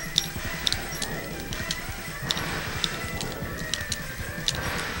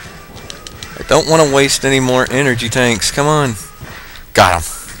 I don't want to waste any more energy tanks. Come on. Got him.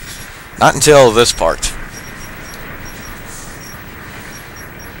 Not until this part.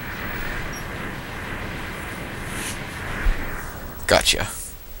 Gotcha.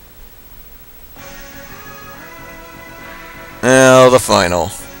 Now the final.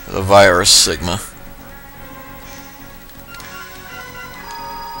 The Virus Sigma.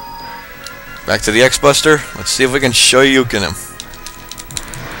 Back to the X-Buster. Let's see if we can Shoryuken him.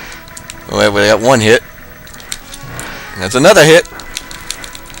 Oh, wait, we got one hit. That's another hit.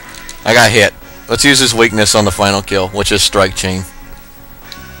 I got hit. Let's use his weakness on the final kill, which is Strike Chain.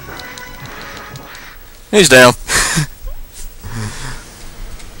 He's down.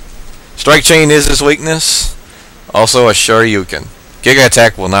 Strike Chain is his weakness. Also a Shoryuken. Giga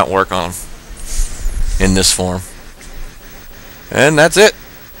Attack will not work on him in this form. And that's it.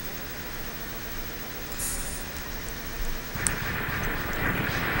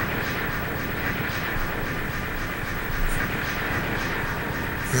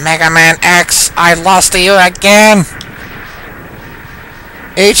 Mega Man X, I lost to you again!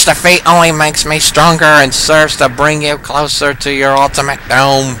 Each defeat only makes me stronger and serves to bring you closer to your ultimate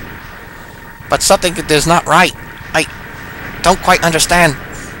doom. But something is not right. I don't quite understand.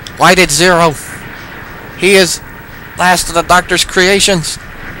 Why did Zero? He is last of the Doctor's creations.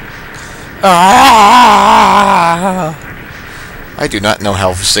 I do not know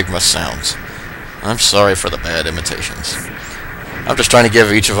how Sigma sounds. I'm sorry for the bad imitations. I'm just trying to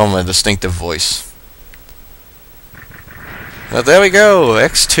give each of them a distinctive voice. Well, there we go.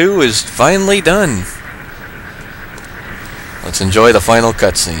 X2 is finally done. Let's enjoy the final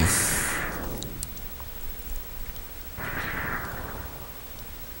cutscene.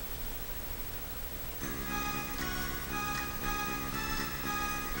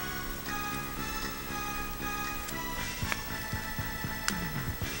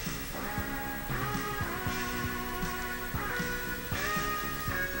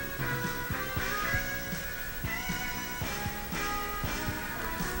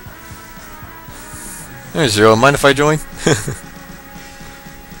 Hey, Zero, mind if I join?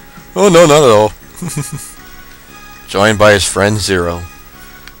 Oh, no, not at all. Joined by his friend Zero,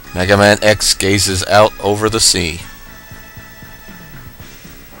 Mega Man X gazes out over the sea.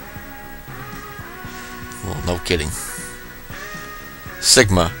 Well, no kidding.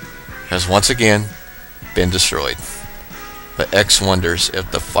 Sigma has once again been destroyed, but X wonders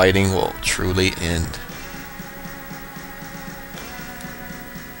if the fighting will truly end.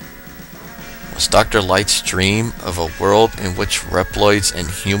 Was Dr. Light's dream of a world in which Reploids and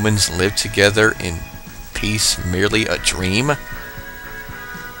humans live together in peace merely a dream?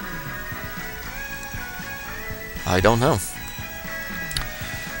 I don't know.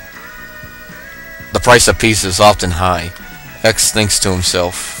 The price of peace is often high. X thinks to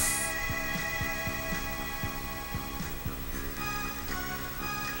himself,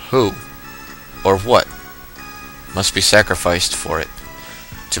 who or what must be sacrificed for it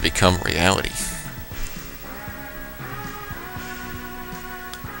to become reality?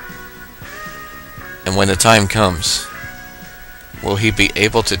 And when the time comes, will he be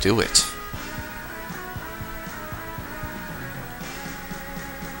able to do it?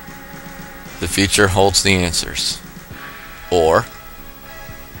 The future holds the answers. Or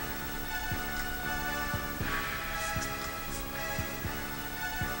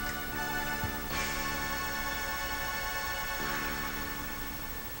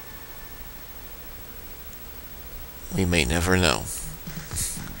we may never know.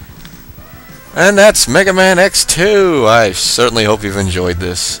 And that's Mega Man X2. I certainly hope you've enjoyed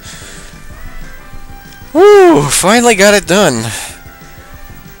this. Woo! Finally got it done.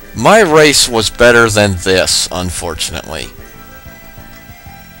 My race was better than this, unfortunately.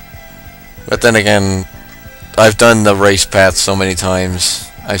 But then again, I've done the race path so many times.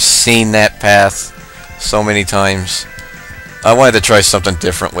 I've seen that path so many times. I wanted to try something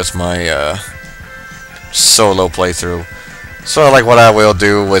different with my solo playthrough. Sort of like what I will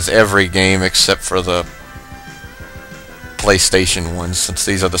do with every game except for the PlayStation ones. Since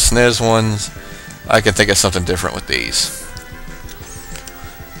these are the SNES ones, I can think of something different with these.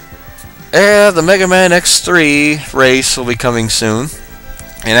 The Mega Man X3 race will be coming soon.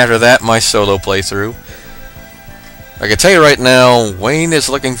 And after that, my solo playthrough. I can tell you right now, Wayne is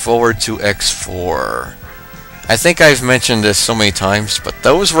looking forward to X4. I think I've mentioned this so many times, but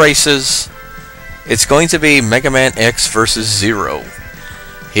those races, it's going to be Mega Man X versus Zero.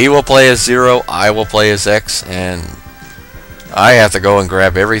 He will play as Zero, I will play as X, and I have to go and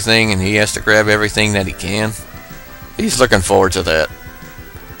grab everything, and he has to grab everything that he can. He's looking forward to that,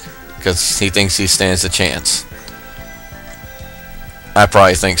 because he thinks he stands a chance. I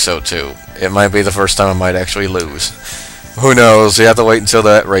probably think so too. It might be the first time I might actually lose. Who knows? You have to wait until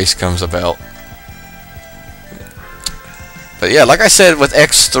that race comes about. But yeah, like I said with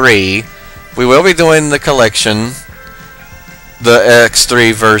X3, we will be doing the collection. The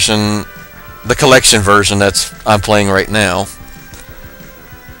X3 version, the collection version that's I'm playing right now.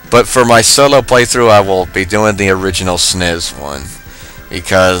 But for my solo playthrough, I will be doing the original SNES one.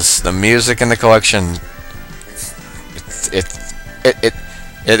 Because the music in the collection, it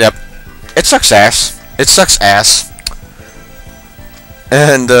sucks ass. It sucks ass.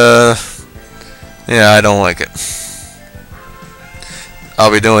 And yeah, I don't like it.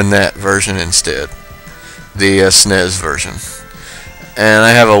 I'll be doing that version instead, the SNES version. And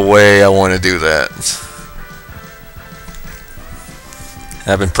I have a way I want to do that.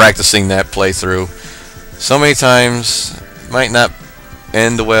 I've been practicing that playthrough so many times. Might not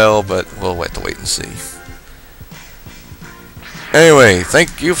end well, but we'll have to wait and see. Anyway,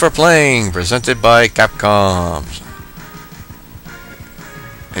 thank you for playing, presented by Capcom.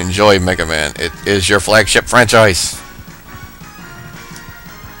 Enjoy Mega Man. It is your flagship franchise.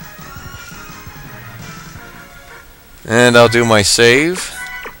 And I'll do my save,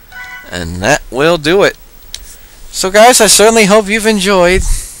 and that will do it. So guys, I certainly hope you've enjoyed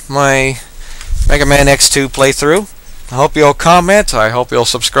my Mega Man X2 playthrough. I hope you'll comment, I hope you'll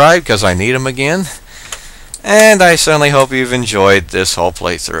subscribe, because I need them again. And I certainly hope you've enjoyed this whole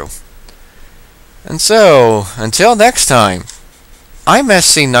playthrough. And so, until next time, I'm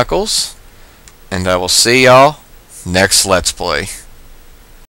SC Knuckles, and I will see y'all next Let's Play.